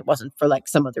oxygen. It wasn't for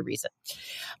some other reason.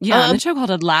 Yeah, and the chokehold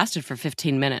had lasted for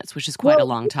 15 minutes, which is quite a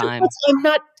long time.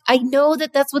 I know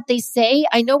that that's what they say.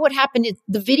 I know what happened is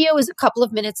the video is a couple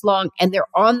of minutes long and they're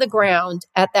on the ground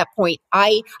at that point.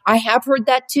 I have heard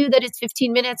that too, that it's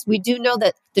 15 minutes. We do know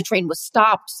that the train was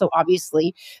stopped. So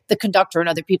obviously the conductor and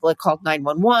other people had called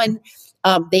 911.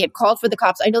 They had called for the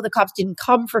cops. I know the cops didn't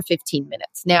come for 15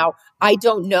 minutes. Now, I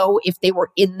don't know if they were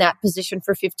in that position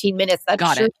for 15 minutes. That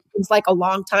sure seems like a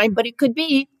long time, but it could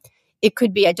be. It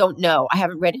could be. I don't know. I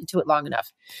haven't read into it long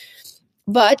enough.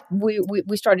 But we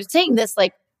started saying this,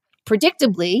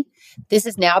 predictably, this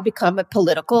has now become a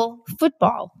political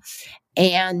football.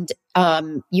 And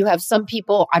you have some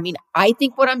people, I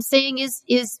think what I'm saying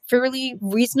is fairly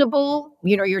reasonable.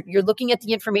 You're looking at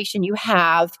the information you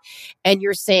have and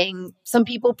you're saying some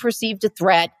people perceived a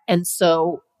threat. And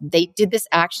so they did this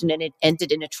action and it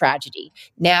ended in a tragedy.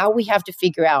 Now we have to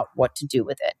figure out what to do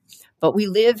with it. But we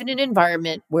live in an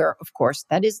environment where, of course,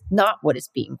 that is not what is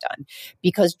being done,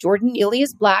 because Jordan Neely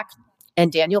is Black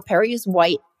and Daniel Perry is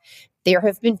white. There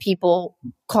have been people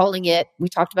calling it. We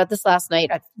talked about this last night.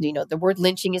 The word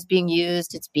lynching is being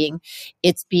used. It's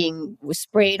being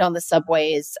sprayed on the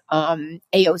subways.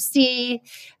 AOC,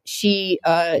 she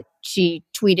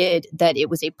tweeted that it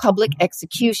was a public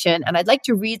execution, and I'd like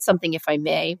to read something, if I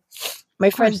may. My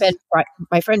friend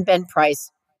Ben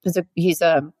Price,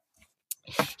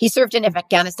 he served in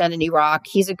Afghanistan and Iraq.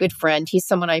 He's a good friend. He's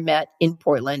someone I met in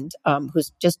Portland,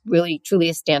 who's just really, truly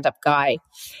a stand-up guy.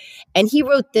 And he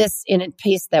wrote this in a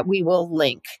piece that we will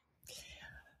link.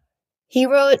 He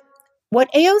wrote, "What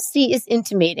AOC is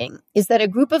intimating is that a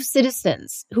group of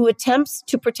citizens who attempts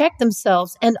to protect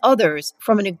themselves and others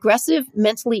from an aggressive,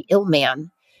 mentally ill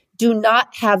man do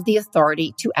not have the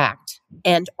authority to act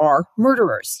and are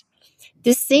murderers.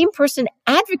 This same person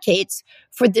advocates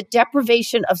for the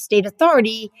deprivation of state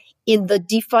authority in the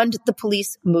defund the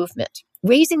police movement,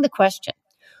 raising the question,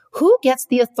 who gets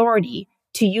the authority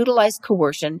to utilize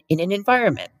coercion in an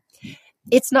environment?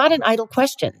 It's not an idle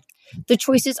question. The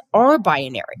choices are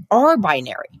binary.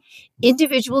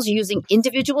 Individuals using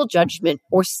individual judgment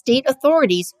or state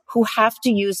authorities who have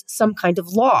to use some kind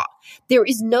of law. There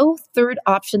is no third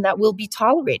option that will be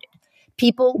tolerated.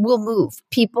 People will move.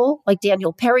 People like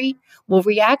Daniel Perry will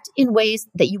react in ways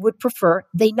that you would prefer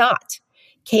they not.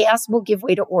 Chaos will give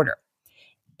way to order."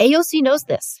 AOC knows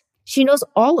this. She knows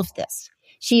all of this.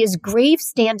 She is grave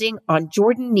standing on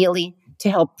Jordan Neely to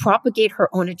help propagate her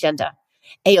own agenda.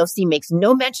 AOC makes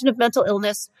no mention of mental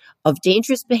illness, of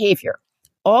dangerous behavior.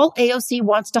 All AOC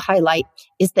wants to highlight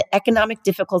is the economic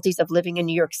difficulties of living in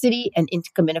New York City and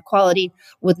income inequality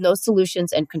with no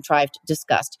solutions and contrived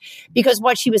disgust. Because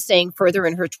what she was saying further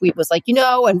in her tweet was like,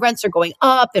 and rents are going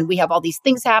up and we have all these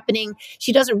things happening.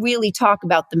 She doesn't really talk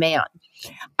about the man.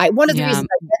 One of the reasons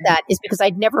I said that is because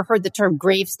I'd never heard the term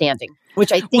grave standing,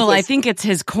 which I think I think it's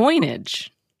his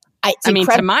coinage.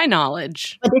 To my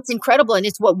knowledge. But it's incredible. And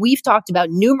it's what we've talked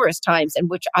about numerous times and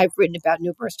which I've written about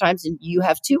numerous times. And you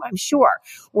have too, I'm sure,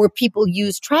 where people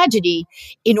use tragedy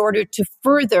in order to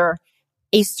further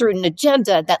a certain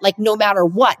agenda that no matter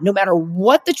what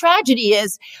the tragedy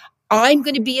is, I'm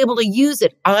going to be able to use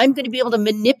it. I'm going to be able to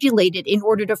manipulate it in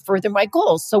order to further my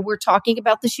goals. So we're talking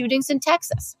about the shootings in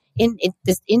Texas, in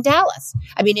Dallas.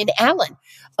 in Allen.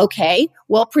 Okay.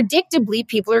 Well, predictably,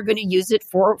 people are going to use it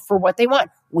for what they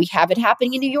want. We have it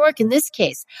happening in New York in this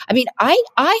case. I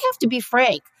have to be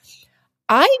frank.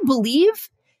 I believe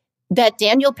that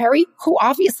Daniel Perry, who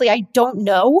obviously I don't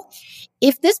know,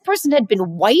 if this person had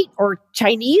been white or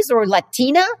Chinese or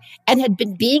Latina and had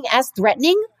been being as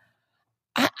threatening,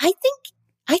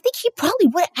 I think he probably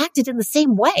would have acted in the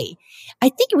same way. I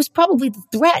think it was probably the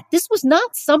threat. This was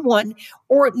not someone,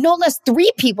 or no less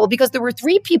three people, because there were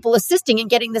three people assisting in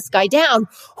getting this guy down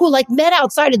who met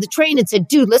outside of the train and said,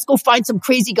 dude, let's go find some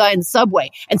crazy guy in the subway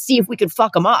and see if we can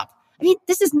fuck him up.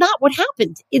 This is not what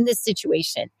happened in this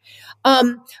situation.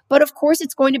 But of course,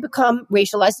 it's going to become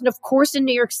racialized. And of course, in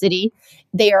New York City,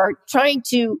 they are trying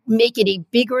to make it a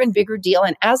bigger and bigger deal.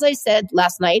 And as I said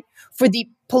last night, for the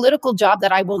political job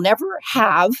that I will never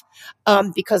have,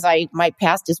 because my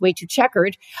past is way too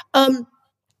checkered,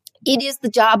 it is the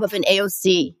job of an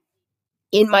AOC,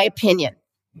 in my opinion,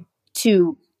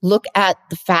 to look at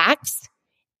the facts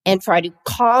and try to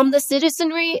calm the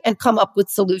citizenry and come up with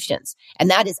solutions. And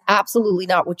that is absolutely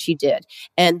not what she did.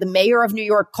 And the mayor of New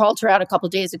York called her out a couple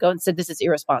of days ago and said, this is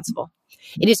irresponsible.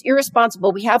 It is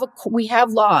irresponsible. We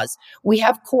have laws. We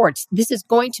have courts.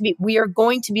 We are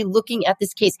going to be looking at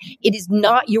this case. It is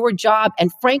not your job.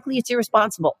 And frankly, it's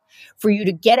irresponsible for you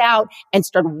to get out and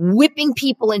start whipping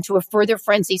people into a further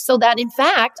frenzy so that, in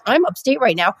fact, I'm upstate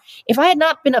right now. If I had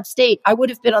not been upstate, I would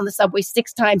have been on the subway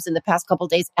 6 times in the past couple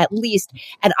of days at least.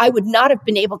 And I would not have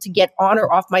been able to get on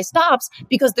or off my stops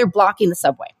because they're blocking the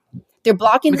subway. They're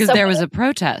blocking because the subway. There was a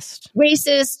protest.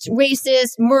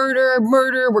 Racist, murder.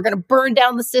 We're going to burn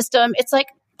down the system. It's like,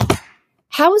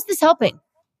 how is this helping?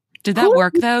 Did that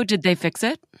work though? Did they fix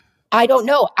it? I don't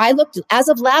know. I looked, as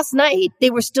of last night, they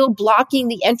were still blocking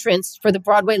the entrance for the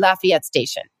Broadway Lafayette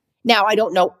station. Now, I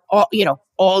don't know,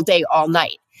 all day, all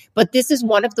night. But this is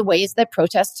one of the ways that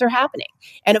protests are happening.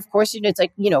 And of course, it's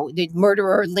like, the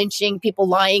murderer, lynching, people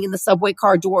lying in the subway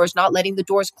car doors, not letting the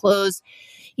doors close.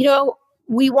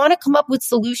 We want to come up with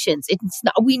solutions.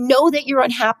 We know that you're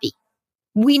unhappy.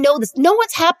 We know this. No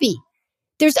one's happy.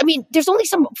 There's only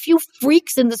some few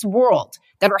freaks in this world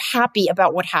that are happy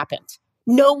about what happened.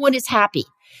 No one is happy.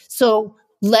 So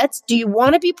do you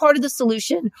want to be part of the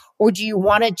solution, or do you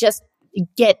want to just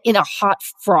get in a hot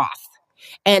froth?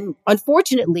 And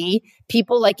unfortunately,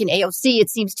 people like in AOC, it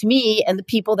seems to me, and the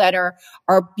people that are,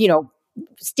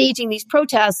 staging these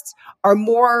protests are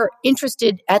more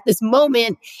interested at this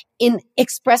moment in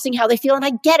expressing how they feel. And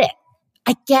I get it.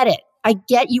 I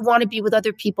get you want to be with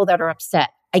other people that are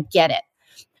upset. I get it.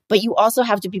 But you also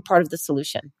have to be part of the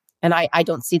solution. And I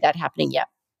don't see that happening yet.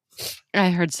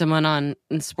 I heard someone on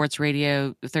sports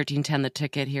radio 1310 The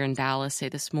Ticket here in Dallas say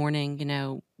this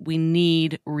morning, we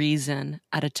need reason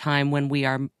at a time when we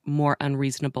are more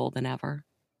unreasonable than ever.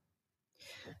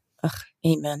 Ugh,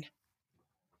 amen.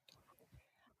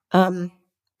 Well,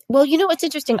 it's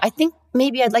interesting. I think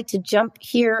maybe I'd like to jump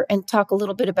here and talk a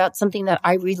little bit about something that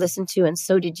I re-listened to, and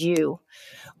so did you,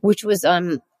 which was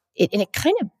it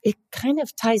kind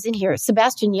of ties in here.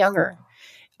 Sebastian Junger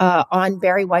on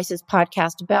Barry Weiss's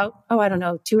podcast about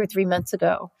 2 or 3 months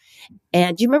ago.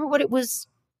 And do you remember what it was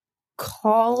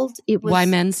called? It was Why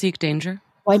Men Seek Danger.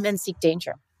 Why Men Seek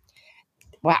Danger.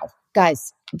 Wow,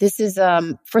 guys. This is,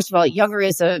 first of all, Junger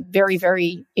is a very,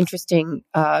 very interesting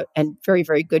and very,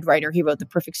 very good writer. He wrote The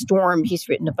Perfect Storm. He's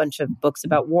written a bunch of books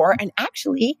about war. And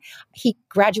actually, he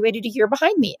graduated a year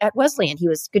behind me at Wesleyan. He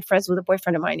was good friends with a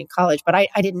boyfriend of mine in college, but I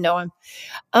didn't know him.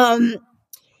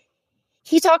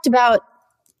 He talked about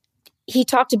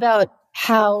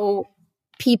how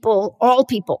all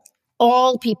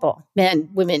people, men,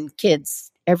 women,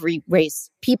 kids, every race,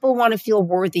 people want to feel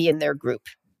worthy in their group.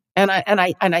 And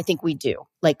I think we do.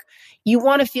 Like, you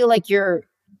want to feel like you're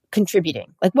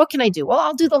contributing. Like, what can I do? Well,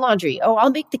 I'll do the laundry. Oh, I'll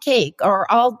make the cake, or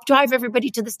I'll drive everybody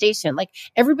to the station. Like,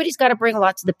 everybody's got to bring a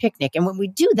lot to the picnic. And when we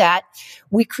do that,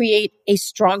 we create a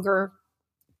stronger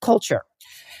culture.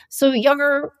 So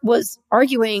Junger was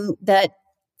arguing that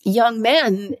young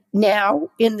men now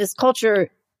in this culture,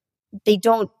 they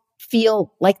don't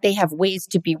feel like they have ways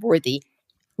to be worthy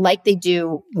like they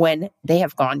do when they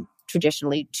have gone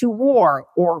traditionally to war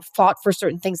or fought for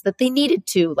certain things that they needed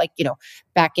to, like,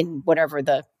 back in whatever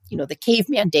the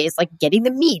caveman days, like getting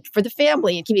the meat for the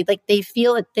family and keeping, like, they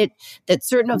feel that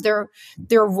certain of their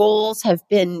roles have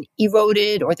been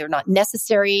eroded or they're not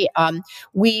necessary.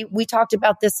 We talked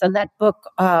about this on that book.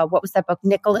 What was that book?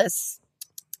 Nicholas,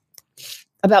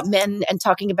 about men, and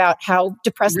talking about how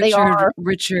depressed they are.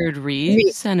 Richard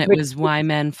Reeves, and it was Why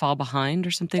Men Fall Behind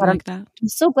or something like that. I'm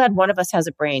so glad one of us has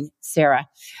a brain, Sarah.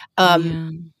 He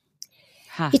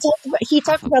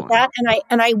talked about that,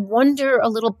 and I wonder a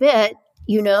little bit,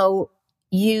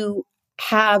 you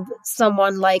have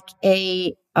someone like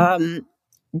a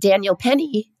Daniel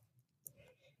Penny.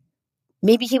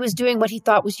 Maybe he was doing what he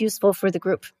thought was useful for the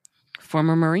group.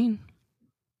 Former Marine.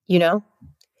 Yeah.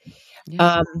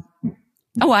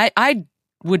 I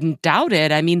wouldn't doubt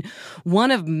it. I mean,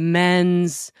 one of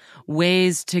men's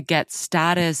ways to get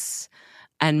status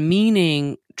and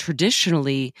meaning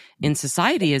traditionally in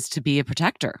society is to be a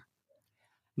protector.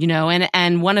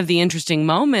 And one of the interesting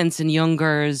moments in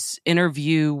Junger's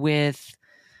interview with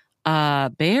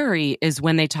Barry is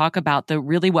when they talk about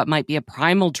what might be a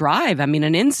primal drive. I mean,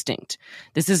 an instinct.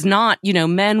 This is not,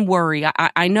 men worry.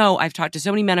 I know I've talked to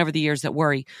so many men over the years that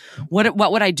worry, what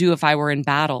would I do if I were in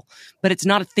battle? But it's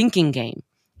not a thinking game.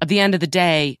 At the end of the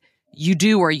day, you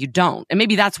do or you don't. And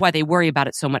maybe that's why they worry about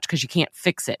it so much, because you can't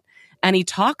fix it. And he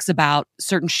talks about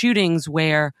certain shootings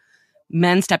where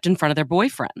men stepped in front of their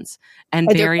boyfriends, and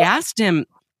Barry asked him,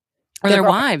 or their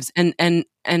wives. And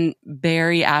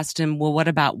Barry asked him, well, what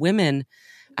about women?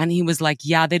 And he was like,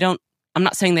 yeah, they don't, I'm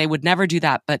not saying they would never do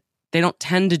that, but they don't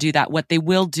tend to do that. What they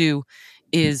will do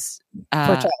is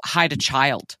hide a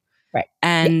child. Right.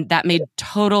 And that made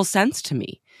total sense to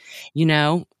me.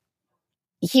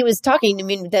 He was talking,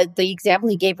 the example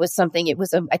he gave was something,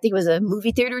 I think it was a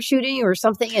movie theater shooting or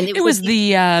something. And it was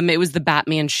the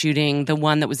Batman shooting, the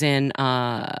one that was in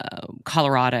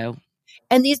Colorado.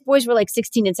 And these boys were like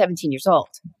 16 and 17 years old.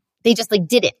 They just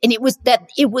did it. And it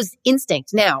was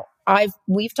instinct. Now,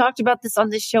 we've talked about this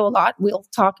on this show a lot. We'll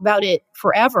talk about it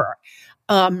forever.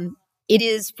 It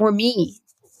is for me.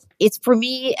 It's for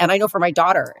me. And I know for my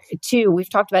daughter too,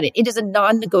 we've talked about it. It is a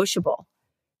non-negotiable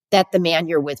that the man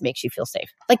you're with makes you feel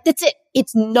safe. Like, that's it.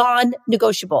 It's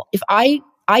non-negotiable. If I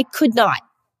could not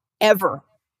ever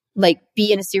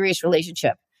be in a serious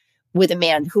relationship with a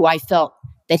man who I felt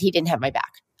that he didn't have my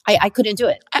back. I couldn't do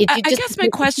it. I guess my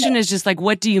question is just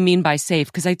what do you mean by safe?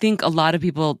 Because I think a lot of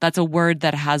people, that's a word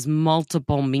that has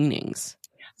multiple meanings.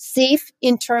 Safe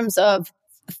in terms of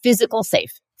physical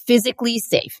safe, physically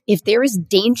safe. If there is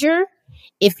danger,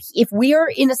 if we are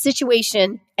in a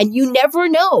situation, and you never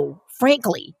know,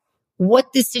 frankly,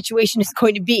 what this situation is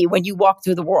going to be when you walk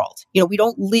through the world. We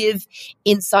don't live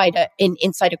inside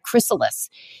a chrysalis.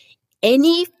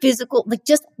 Any physical,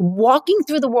 just walking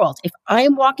through the world. If I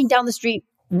am walking down the street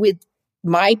with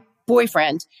my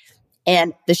boyfriend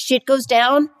and the shit goes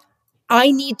down,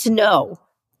 I need to know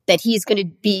that he's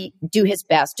going to do his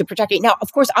best to protect me. Now,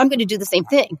 of course, I'm going to do the same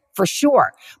thing for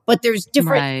sure, but there's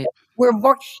different. Right. We're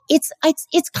more. It's kind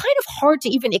of hard to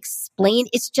even explain.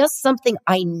 It's just something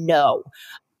I know.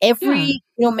 Every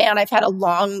man I've had a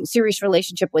long, serious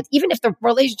relationship with, even if the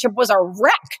relationship was a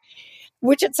wreck,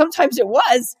 which sometimes it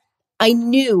was, I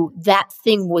knew that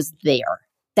thing was there.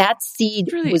 That seed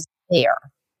was there.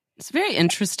 It's very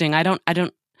interesting. I've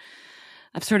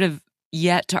sort of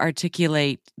yet to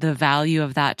articulate the value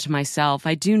of that to myself.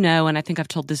 I do know, and I think I've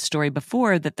told this story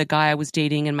before, that the guy I was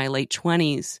dating in my late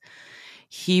 20s,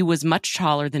 he was much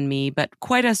taller than me, but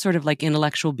quite a sort of like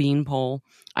intellectual beanpole.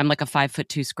 I'm like a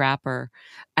 5'2" scrapper.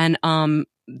 And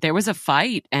there was a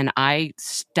fight and I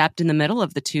stepped in the middle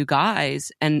of the two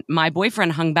guys and my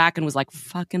boyfriend hung back and was like,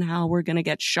 fucking hell, we're going to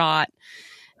get shot.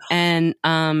 And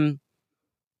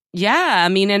yeah, I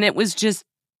mean, and it was just,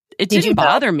 it didn't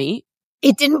bother me.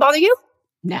 It didn't bother you?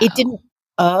 No. It didn't.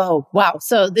 Oh, wow.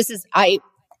 So this is, I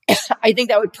think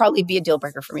that would probably be a deal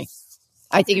breaker for me.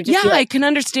 I think it just I can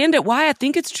understand it. Why? I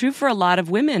think it's true for a lot of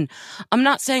women. I'm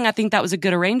not saying I think that was a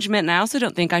good arrangement, and I also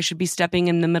don't think I should be stepping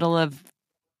in the middle of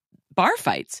bar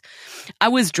fights. I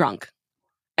was drunk,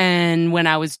 and when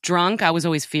I was drunk, I was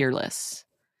always fearless.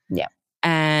 Yeah.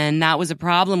 And that was a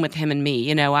problem with him and me.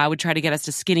 You know, I would try to get us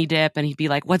to skinny dip, and he'd be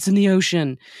like, "What's in the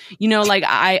ocean?" You know, like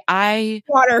I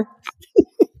water.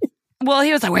 Well,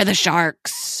 he was like, "Where are the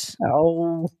sharks?"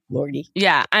 Oh, Lordy.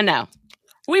 Yeah, I know.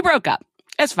 We broke up.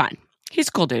 It's fine. He's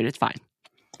a cool dude. It's fine.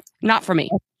 Not for me.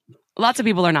 Lots of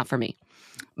people are not for me.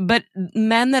 But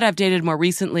men that I've dated more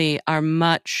recently are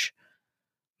much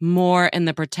more in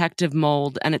the protective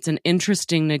mold. And it's an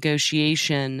interesting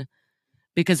negotiation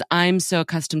because I'm so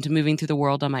accustomed to moving through the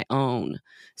world on my own.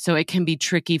 So it can be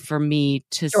tricky for me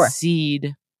to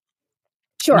cede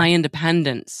my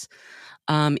independence.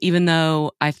 Even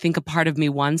though I think a part of me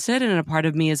wants it and a part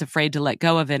of me is afraid to let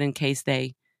go of it in case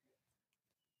they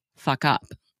fuck up.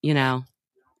 You know,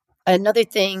 another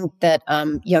thing that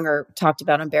Younger talked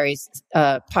about on Barry's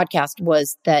podcast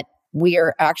was that we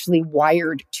are actually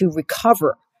wired to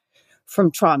recover from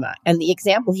trauma. And the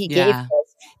example he gave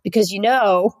was because,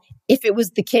 if it was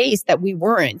the case that we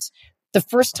weren't, the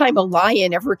first time a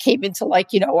lion ever came into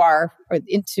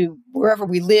into wherever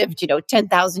we lived,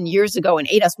 10,000 years ago and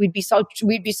ate us, we'd be so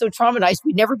traumatized.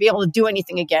 We'd never be able to do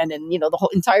anything again. And, the whole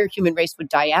entire human race would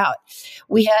die out.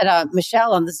 We had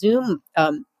Michelle on the Zoom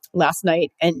last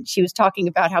night, and she was talking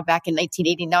about how back in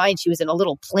 1989, she was in a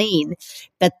little plane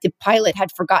that the pilot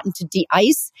had forgotten to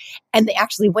de-ice, and they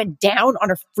actually went down on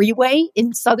a freeway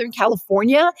in Southern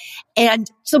California.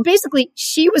 And so basically,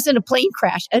 she was in a plane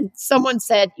crash, and someone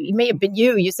said, it may have been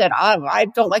you said, I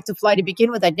don't like to fly to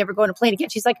begin with. I'd never go on a plane again.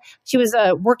 She's like, she was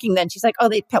working then. She's like, oh,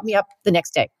 they picked me up the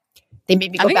next day. They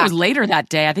made me go back. I think it was later that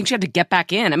day. I think she had to get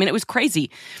back in. I mean, it was crazy.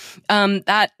 One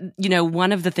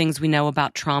of the things we know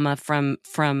about trauma from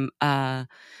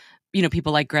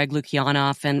people like Greg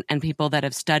Lukianoff and people that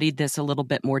have studied this a little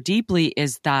bit more deeply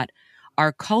is that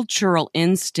our cultural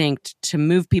instinct to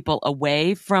move people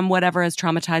away from whatever has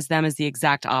traumatized them is the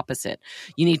exact opposite.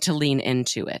 You need to lean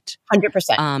into it.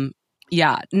 100%.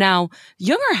 Now,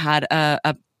 Younger had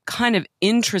a kind of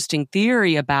interesting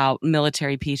theory about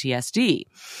military PTSD,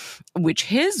 which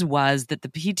his was that the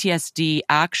PTSD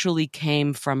actually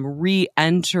came from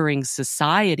re-entering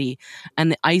society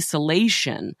and the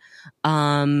isolation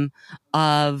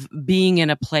of being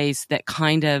in a place that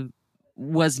kind of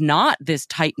was not this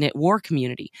tight-knit war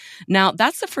community. Now,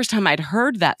 that's the first time I'd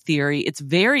heard that theory. It's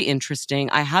very interesting.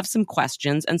 I have some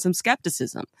questions and some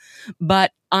skepticism,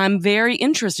 but I'm very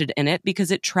interested in it because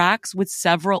it tracks with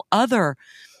several other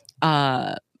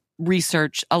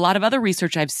research, a lot of other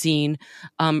research I've seen,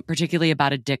 particularly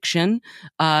about addiction.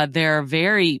 There are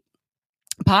very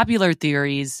popular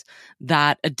theories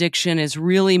that addiction is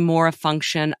really more a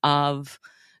function of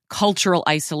cultural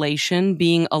isolation,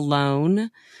 being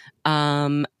alone.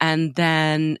 And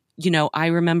then, I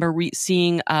remember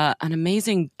seeing an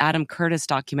amazing Adam Curtis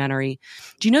documentary.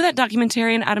 Do you know that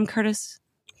documentarian, Adam Curtis?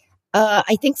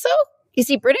 I think so. Is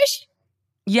he British?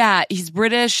 Yeah, he's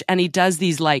British and he does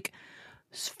these like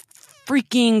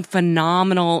freaking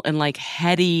phenomenal and like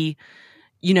heady,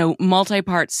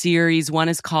 multi-part series. One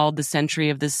is called The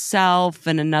Century of the Self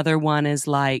and another one is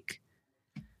like,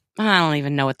 I don't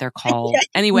even know what they're called.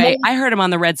 Anyway, I heard him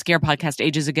on the Red Scare podcast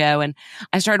ages ago and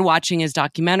I started watching his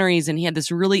documentaries and he had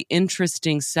this really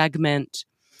interesting segment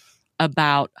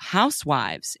about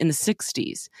housewives in the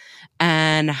 60s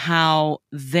and how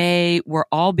they were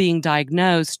all being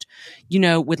diagnosed,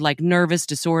 with like nervous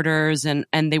disorders and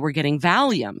they were getting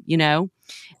Valium,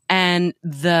 And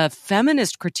the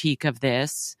feminist critique of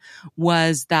this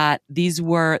was that this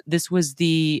was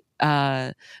the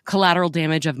collateral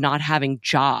damage of not having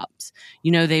jobs.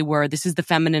 This is the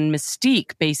feminine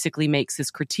mystique basically makes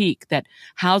this critique that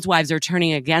housewives are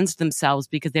turning against themselves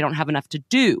because they don't have enough to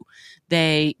do.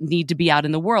 They need to be out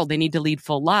in the world. They need to lead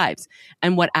full lives.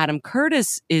 And what Adam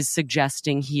Curtis is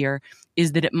suggesting here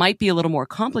is that it might be a little more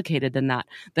complicated than that,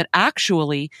 that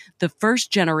actually the first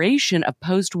generation of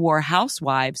post-war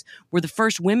housewives were the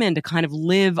first women to kind of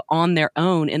live on their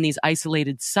own in these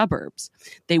isolated suburbs.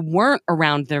 They weren't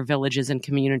around their villages and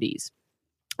communities.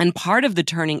 And part of the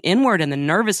turning inward and the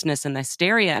nervousness and the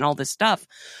hysteria and all this stuff,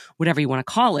 whatever you want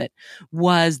to call it,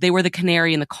 was they were the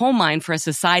canary in the coal mine for a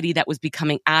society that was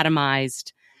becoming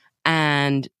atomized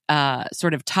and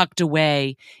sort of tucked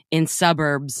away in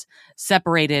suburbs,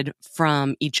 separated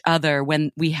from each other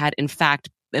when we had, in fact,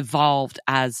 evolved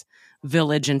as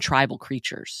village and tribal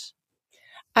creatures.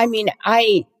 I mean,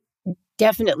 I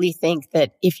definitely think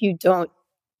that if you don't,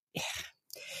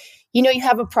 you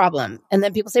have a problem, and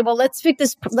then people say, well, let's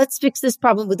fix this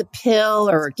problem with a pill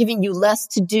or giving you less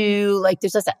to do. Like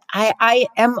there's less. I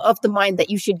am of the mind that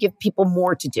you should give people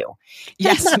more to do.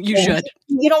 Yes, you should.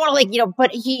 You don't want to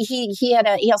but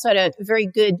he also had a very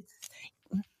good,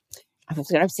 I was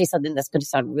going to say something that's going to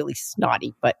sound really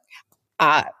snotty, but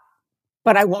I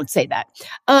won't say that.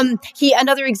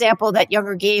 Another example that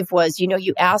Younger gave was,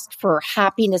 you asked for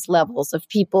happiness levels of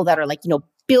people that are like,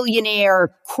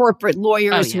 billionaire corporate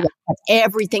lawyers who have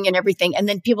everything. And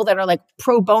then people that are like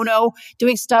pro bono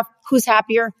doing stuff. Who's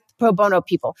happier? Pro bono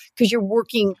people, because you're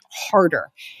working harder.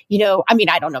 I mean,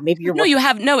 I don't know. Maybe you're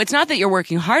it's not that you're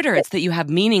working harder. It's that you have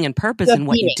meaning and purpose in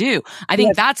what you do. I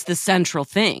think that's the central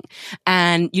thing.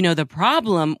 And, the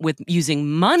problem with using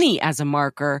money as a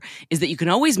marker is that you can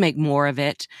always make more of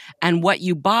it. And what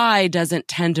you buy doesn't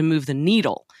tend to move the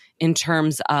needle in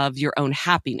terms of your own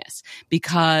happiness,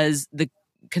 because the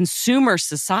consumer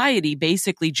society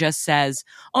basically just says,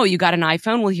 oh, you got an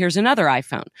iPhone? Well, here's another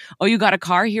iPhone. Oh, you got a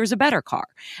car? Here's a better car.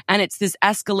 And it's this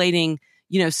escalating,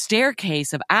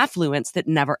 staircase of affluence that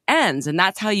never ends. And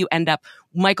that's how you end up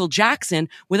Michael Jackson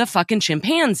with a fucking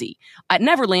chimpanzee at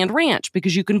Neverland Ranch,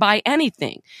 because you can buy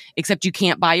anything except you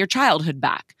can't buy your childhood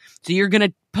back. So you're going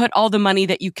to put all the money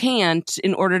that you can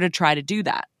in order to try to do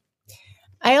that.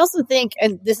 I also think,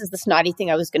 and this is the snotty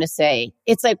thing I was going to say,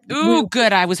 it's like... Ooh,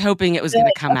 good. I was hoping it was going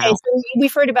to come out. So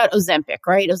we've heard about Ozempic,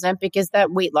 right? Ozempic is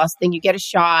that weight loss thing. You get a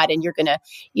shot and you're going to,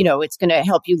 it's going to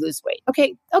help you lose weight.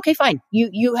 Okay, fine.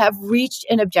 You have reached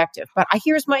an objective. But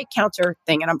here's my counter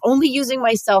thing, and I'm only using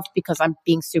myself because I'm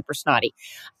being super snotty.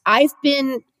 I've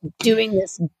been doing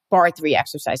this Barre3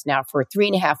 exercise now for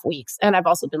 3.5 weeks. And I've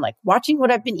also been like watching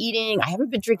what I've been eating. I haven't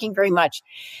been drinking very much.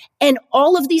 And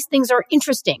all of these things are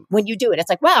interesting when you do it. It's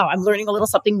like, wow, I'm learning a little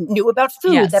something new about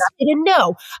food that I didn't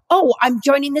know. Oh, I'm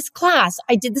joining this class.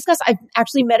 I did this class. I've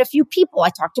actually met a few people. I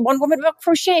talked to one woman about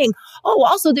crocheting. Oh,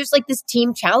 also there's like this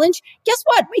team challenge. Guess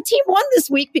what? My team won this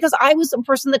week because I was a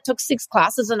person that took 6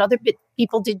 classes and other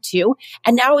people did too.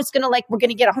 And now it's going to we're going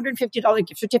to get a $150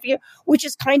 gift certificate, which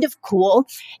is kind of cool.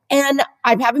 And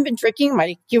I haven't been drinking.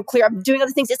 I'm doing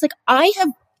other things. It's like I have,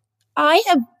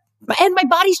 and my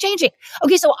body's changing.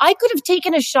 Okay, so I could have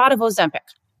taken a shot of Ozempic.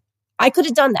 I could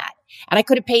have done that, and I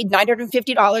could have paid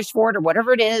 $950 for it or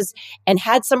whatever it is, and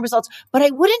had some results. But I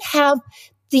wouldn't have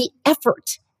the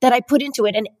effort that I put into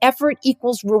it. And effort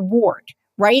equals reward,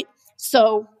 right?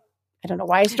 So I don't know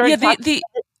why I started.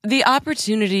 The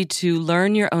opportunity to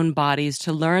learn your own bodies,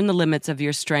 to learn the limits of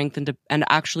your strength, and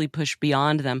actually push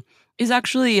beyond them is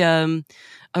actually a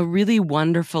really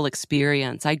wonderful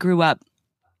experience. I grew up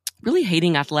really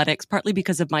hating athletics, partly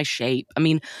because of my shape. I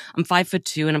mean, I'm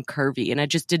 5'2" and I'm curvy, and I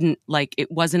just didn't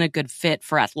it wasn't a good fit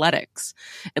for athletics,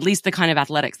 at least the kind of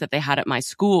athletics that they had at my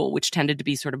school, which tended to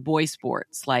be sort of boy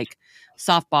sports like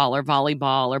softball or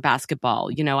volleyball or basketball.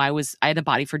 I had a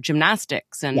body for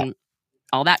gymnastics and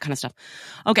all that kind of stuff.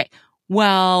 Okay.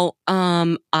 Well,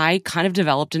 I kind of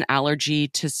developed an allergy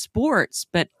to sports,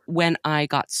 but when I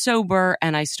got sober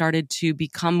and I started to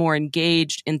become more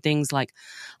engaged in things like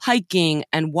hiking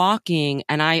and walking,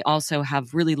 and I also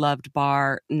have really loved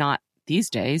barre, not these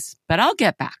days, but I'll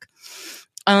get back.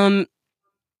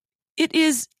 It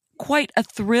is quite a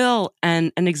thrill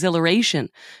and an exhilaration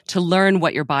to learn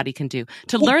what your body can do,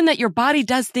 to learn that your body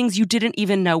does things you didn't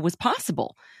even know was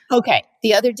possible. Okay.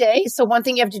 The other day, so one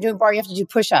thing you have to do in barre, you have to do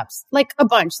push-ups, like a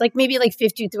bunch, like maybe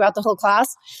 50 throughout the whole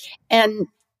class. And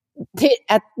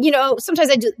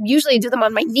sometimes usually I do them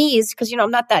on my knees because, I'm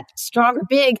not that strong or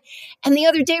big. And the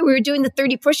other day we were doing the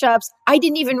 30 push-ups. I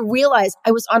didn't even realize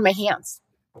I was on my hands.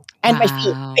 and my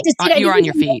feet. Wow. I just did. You were on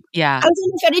your feet. Yeah.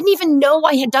 I didn't even know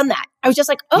I had done that. I was just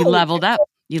like, oh. You leveled up.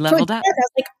 You leveled up. I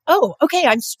was like, oh, okay,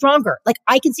 I'm stronger. Like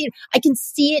I can see it. I can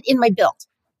see it in my build.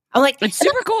 I'm like, it's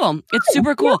super cool. It's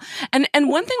super cool. And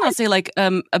one thing I'll say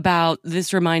about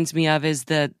this reminds me of is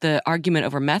the argument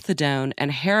over methadone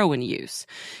and heroin use.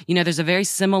 You know, there's a very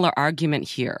similar argument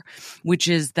here, which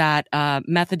is that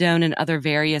methadone and other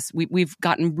various we've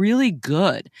gotten really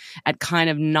good at kind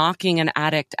of knocking an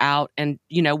addict out, and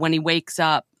you know, when he wakes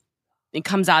up, he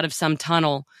comes out of some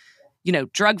tunnel, you know,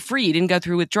 drug-free, didn't go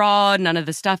through withdrawal, none of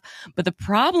the stuff. But the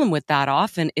problem with that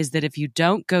often is that if you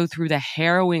don't go through the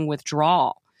harrowing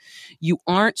withdrawal, you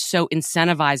aren't so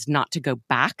incentivized not to go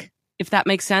back, if that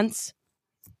makes sense.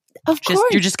 Of course.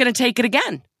 You're just going to take it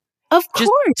again. Of course.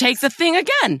 Just take the thing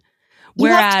again.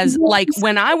 Whereas, like,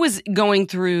 when I was going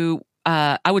through,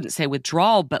 I wouldn't say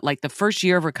withdrawal, but like the first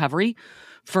year of recovery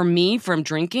for me from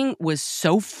drinking was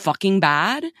so fucking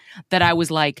bad that I was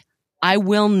like, I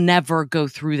will never go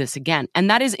through this again. And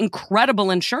that is incredible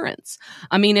insurance.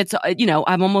 I mean, it's, you know,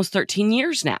 I'm almost 13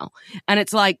 years now. And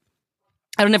it's like,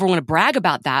 I don't ever want to brag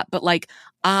about that, but like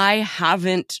I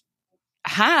haven't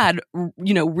had,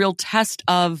 you know, real test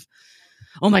of,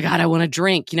 oh my God, I want to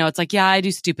drink. You know, it's like, yeah, I do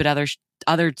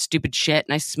other stupid shit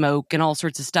and I smoke and all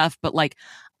sorts of stuff, but like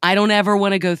I don't ever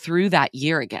want to go through that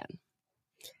year again.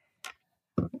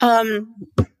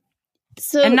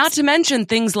 And not to mention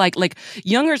things like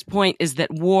Junger's point is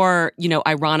that war, you know,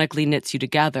 ironically knits you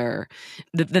together.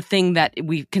 The thing that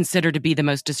we consider to be the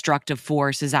most destructive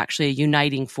force is actually a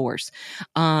uniting force,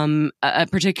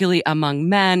 particularly among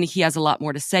men. He has a lot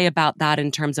more to say about that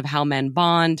in terms of how men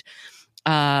bond,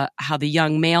 how the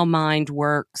young male mind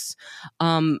works.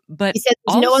 But he said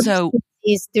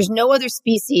there's no other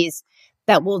species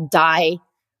that will die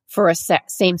for a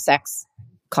same-sex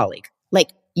colleague.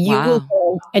 Like, you will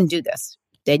go and do this.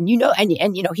 Then, you know, and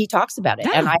you know, he talks about it.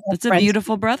 Yeah, and it's a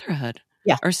beautiful brotherhood.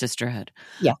 Yeah. Or sisterhood.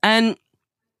 Yeah. And,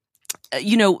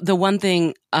 you know, the one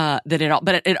thing but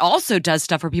it also does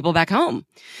stuff for people back home.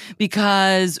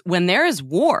 Because when there is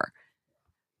war,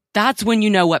 that's when you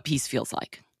know what peace feels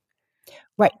like.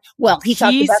 Right. Well, he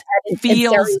talked about that in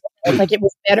Sarajevo, like it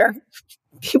was better.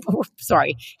 People were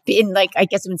sorry. In like, I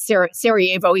guess in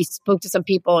Sarajevo, he spoke to some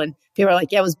people and people were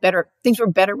like, yeah, it was better. Things were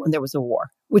better when there was a war,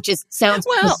 which sounds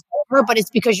bizarre, but it's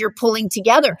because you're pulling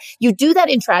together. You do that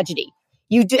in tragedy.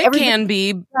 You do. It can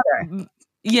be. Together.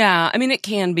 Yeah. I mean, it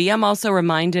can be. I'm also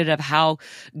reminded of how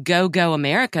go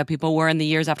America people were in the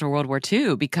years after World War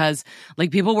II, because like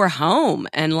people were home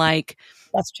and like,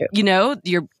 that's true. You know,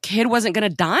 your kid wasn't going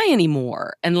to die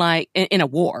anymore and like in a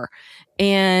war.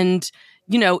 And,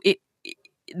 you know,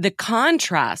 the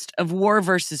contrast of war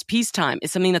versus peacetime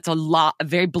is something that's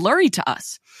very blurry to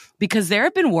us, because there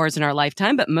have been wars in our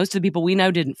lifetime, but most of the people we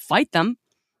know didn't fight them.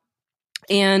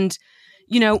 And,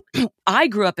 you know, I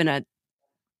grew up in a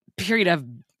period of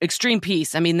extreme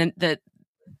peace. I mean, the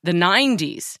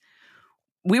 90s,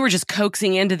 we were just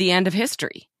coaxing into the end of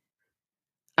history.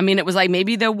 I mean, it was like,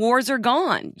 maybe the wars are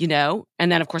gone, you know?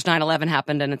 And then of course 9/11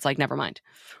 happened and it's like, never mind.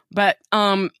 But,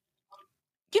 you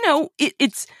know,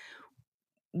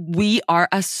 we are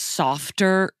a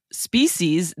softer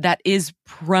species that is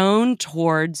prone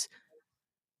towards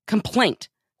complaint,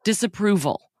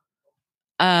 disapproval,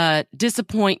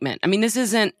 disappointment. I mean, this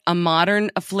isn't a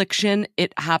modern affliction.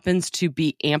 It happens to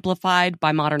be amplified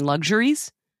by modern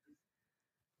luxuries.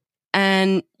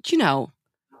 And, you know,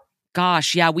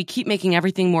 gosh, yeah, we keep making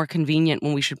everything more convenient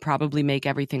when we should probably make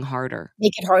everything harder.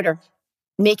 Make it harder.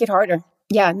 Make it harder.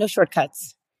 Yeah, no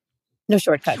shortcuts. No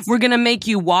shortcuts. We're going to make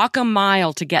you walk a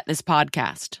mile to get this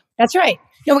podcast. That's right.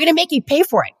 No, we're going to make you pay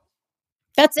for it.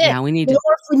 That's it. Yeah, we need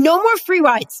no more free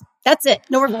rides. That's it.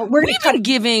 No, we've been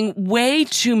giving way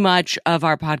too much of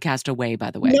our podcast away,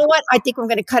 by the way. You know what? I think we're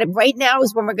going to cut it. Right now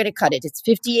is when we're going to cut it. It's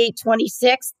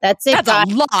 58.26. That's it.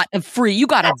 That's a lot of free. You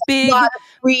got a big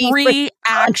free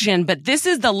action. But this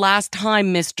is the last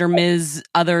time, Mr. Ms.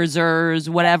 Othersers,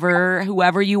 whatever,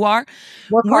 whoever you are.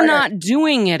 We're not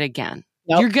doing it again.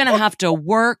 Nope. You're going to have to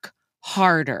work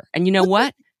harder. And you know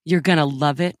what? You're going to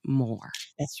love it more.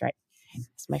 That's right.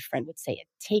 As my friend would say it.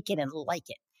 Take it and like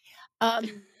it.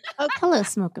 Okay. Hello,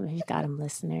 Smoke 'em if you got 'em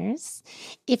listeners.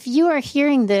 If you are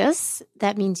hearing this,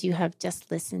 that means you have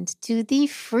just listened to the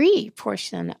free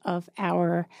portion of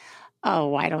our,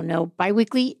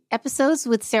 biweekly episodes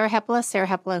with Sarah Hepola. Sarah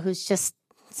Hepola, who's just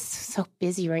so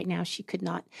busy right now, she could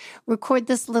not record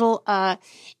this little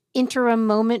interim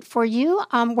moment for you.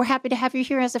 We're happy to have you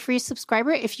here as a free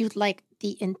subscriber. If you'd like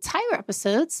the entire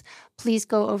episodes, please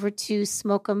go over to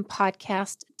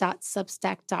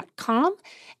smoke'empodcast.substack.com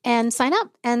and sign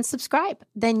up and subscribe.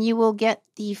 Then you will get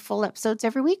the full episodes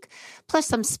every week, plus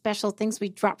some special things we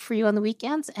drop for you on the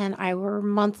weekends and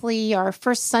our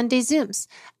first Sunday Zooms.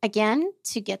 Again,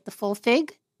 to get the full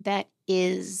fig, that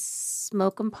is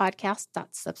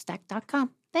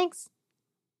smoke'empodcast.substack.com. Thanks.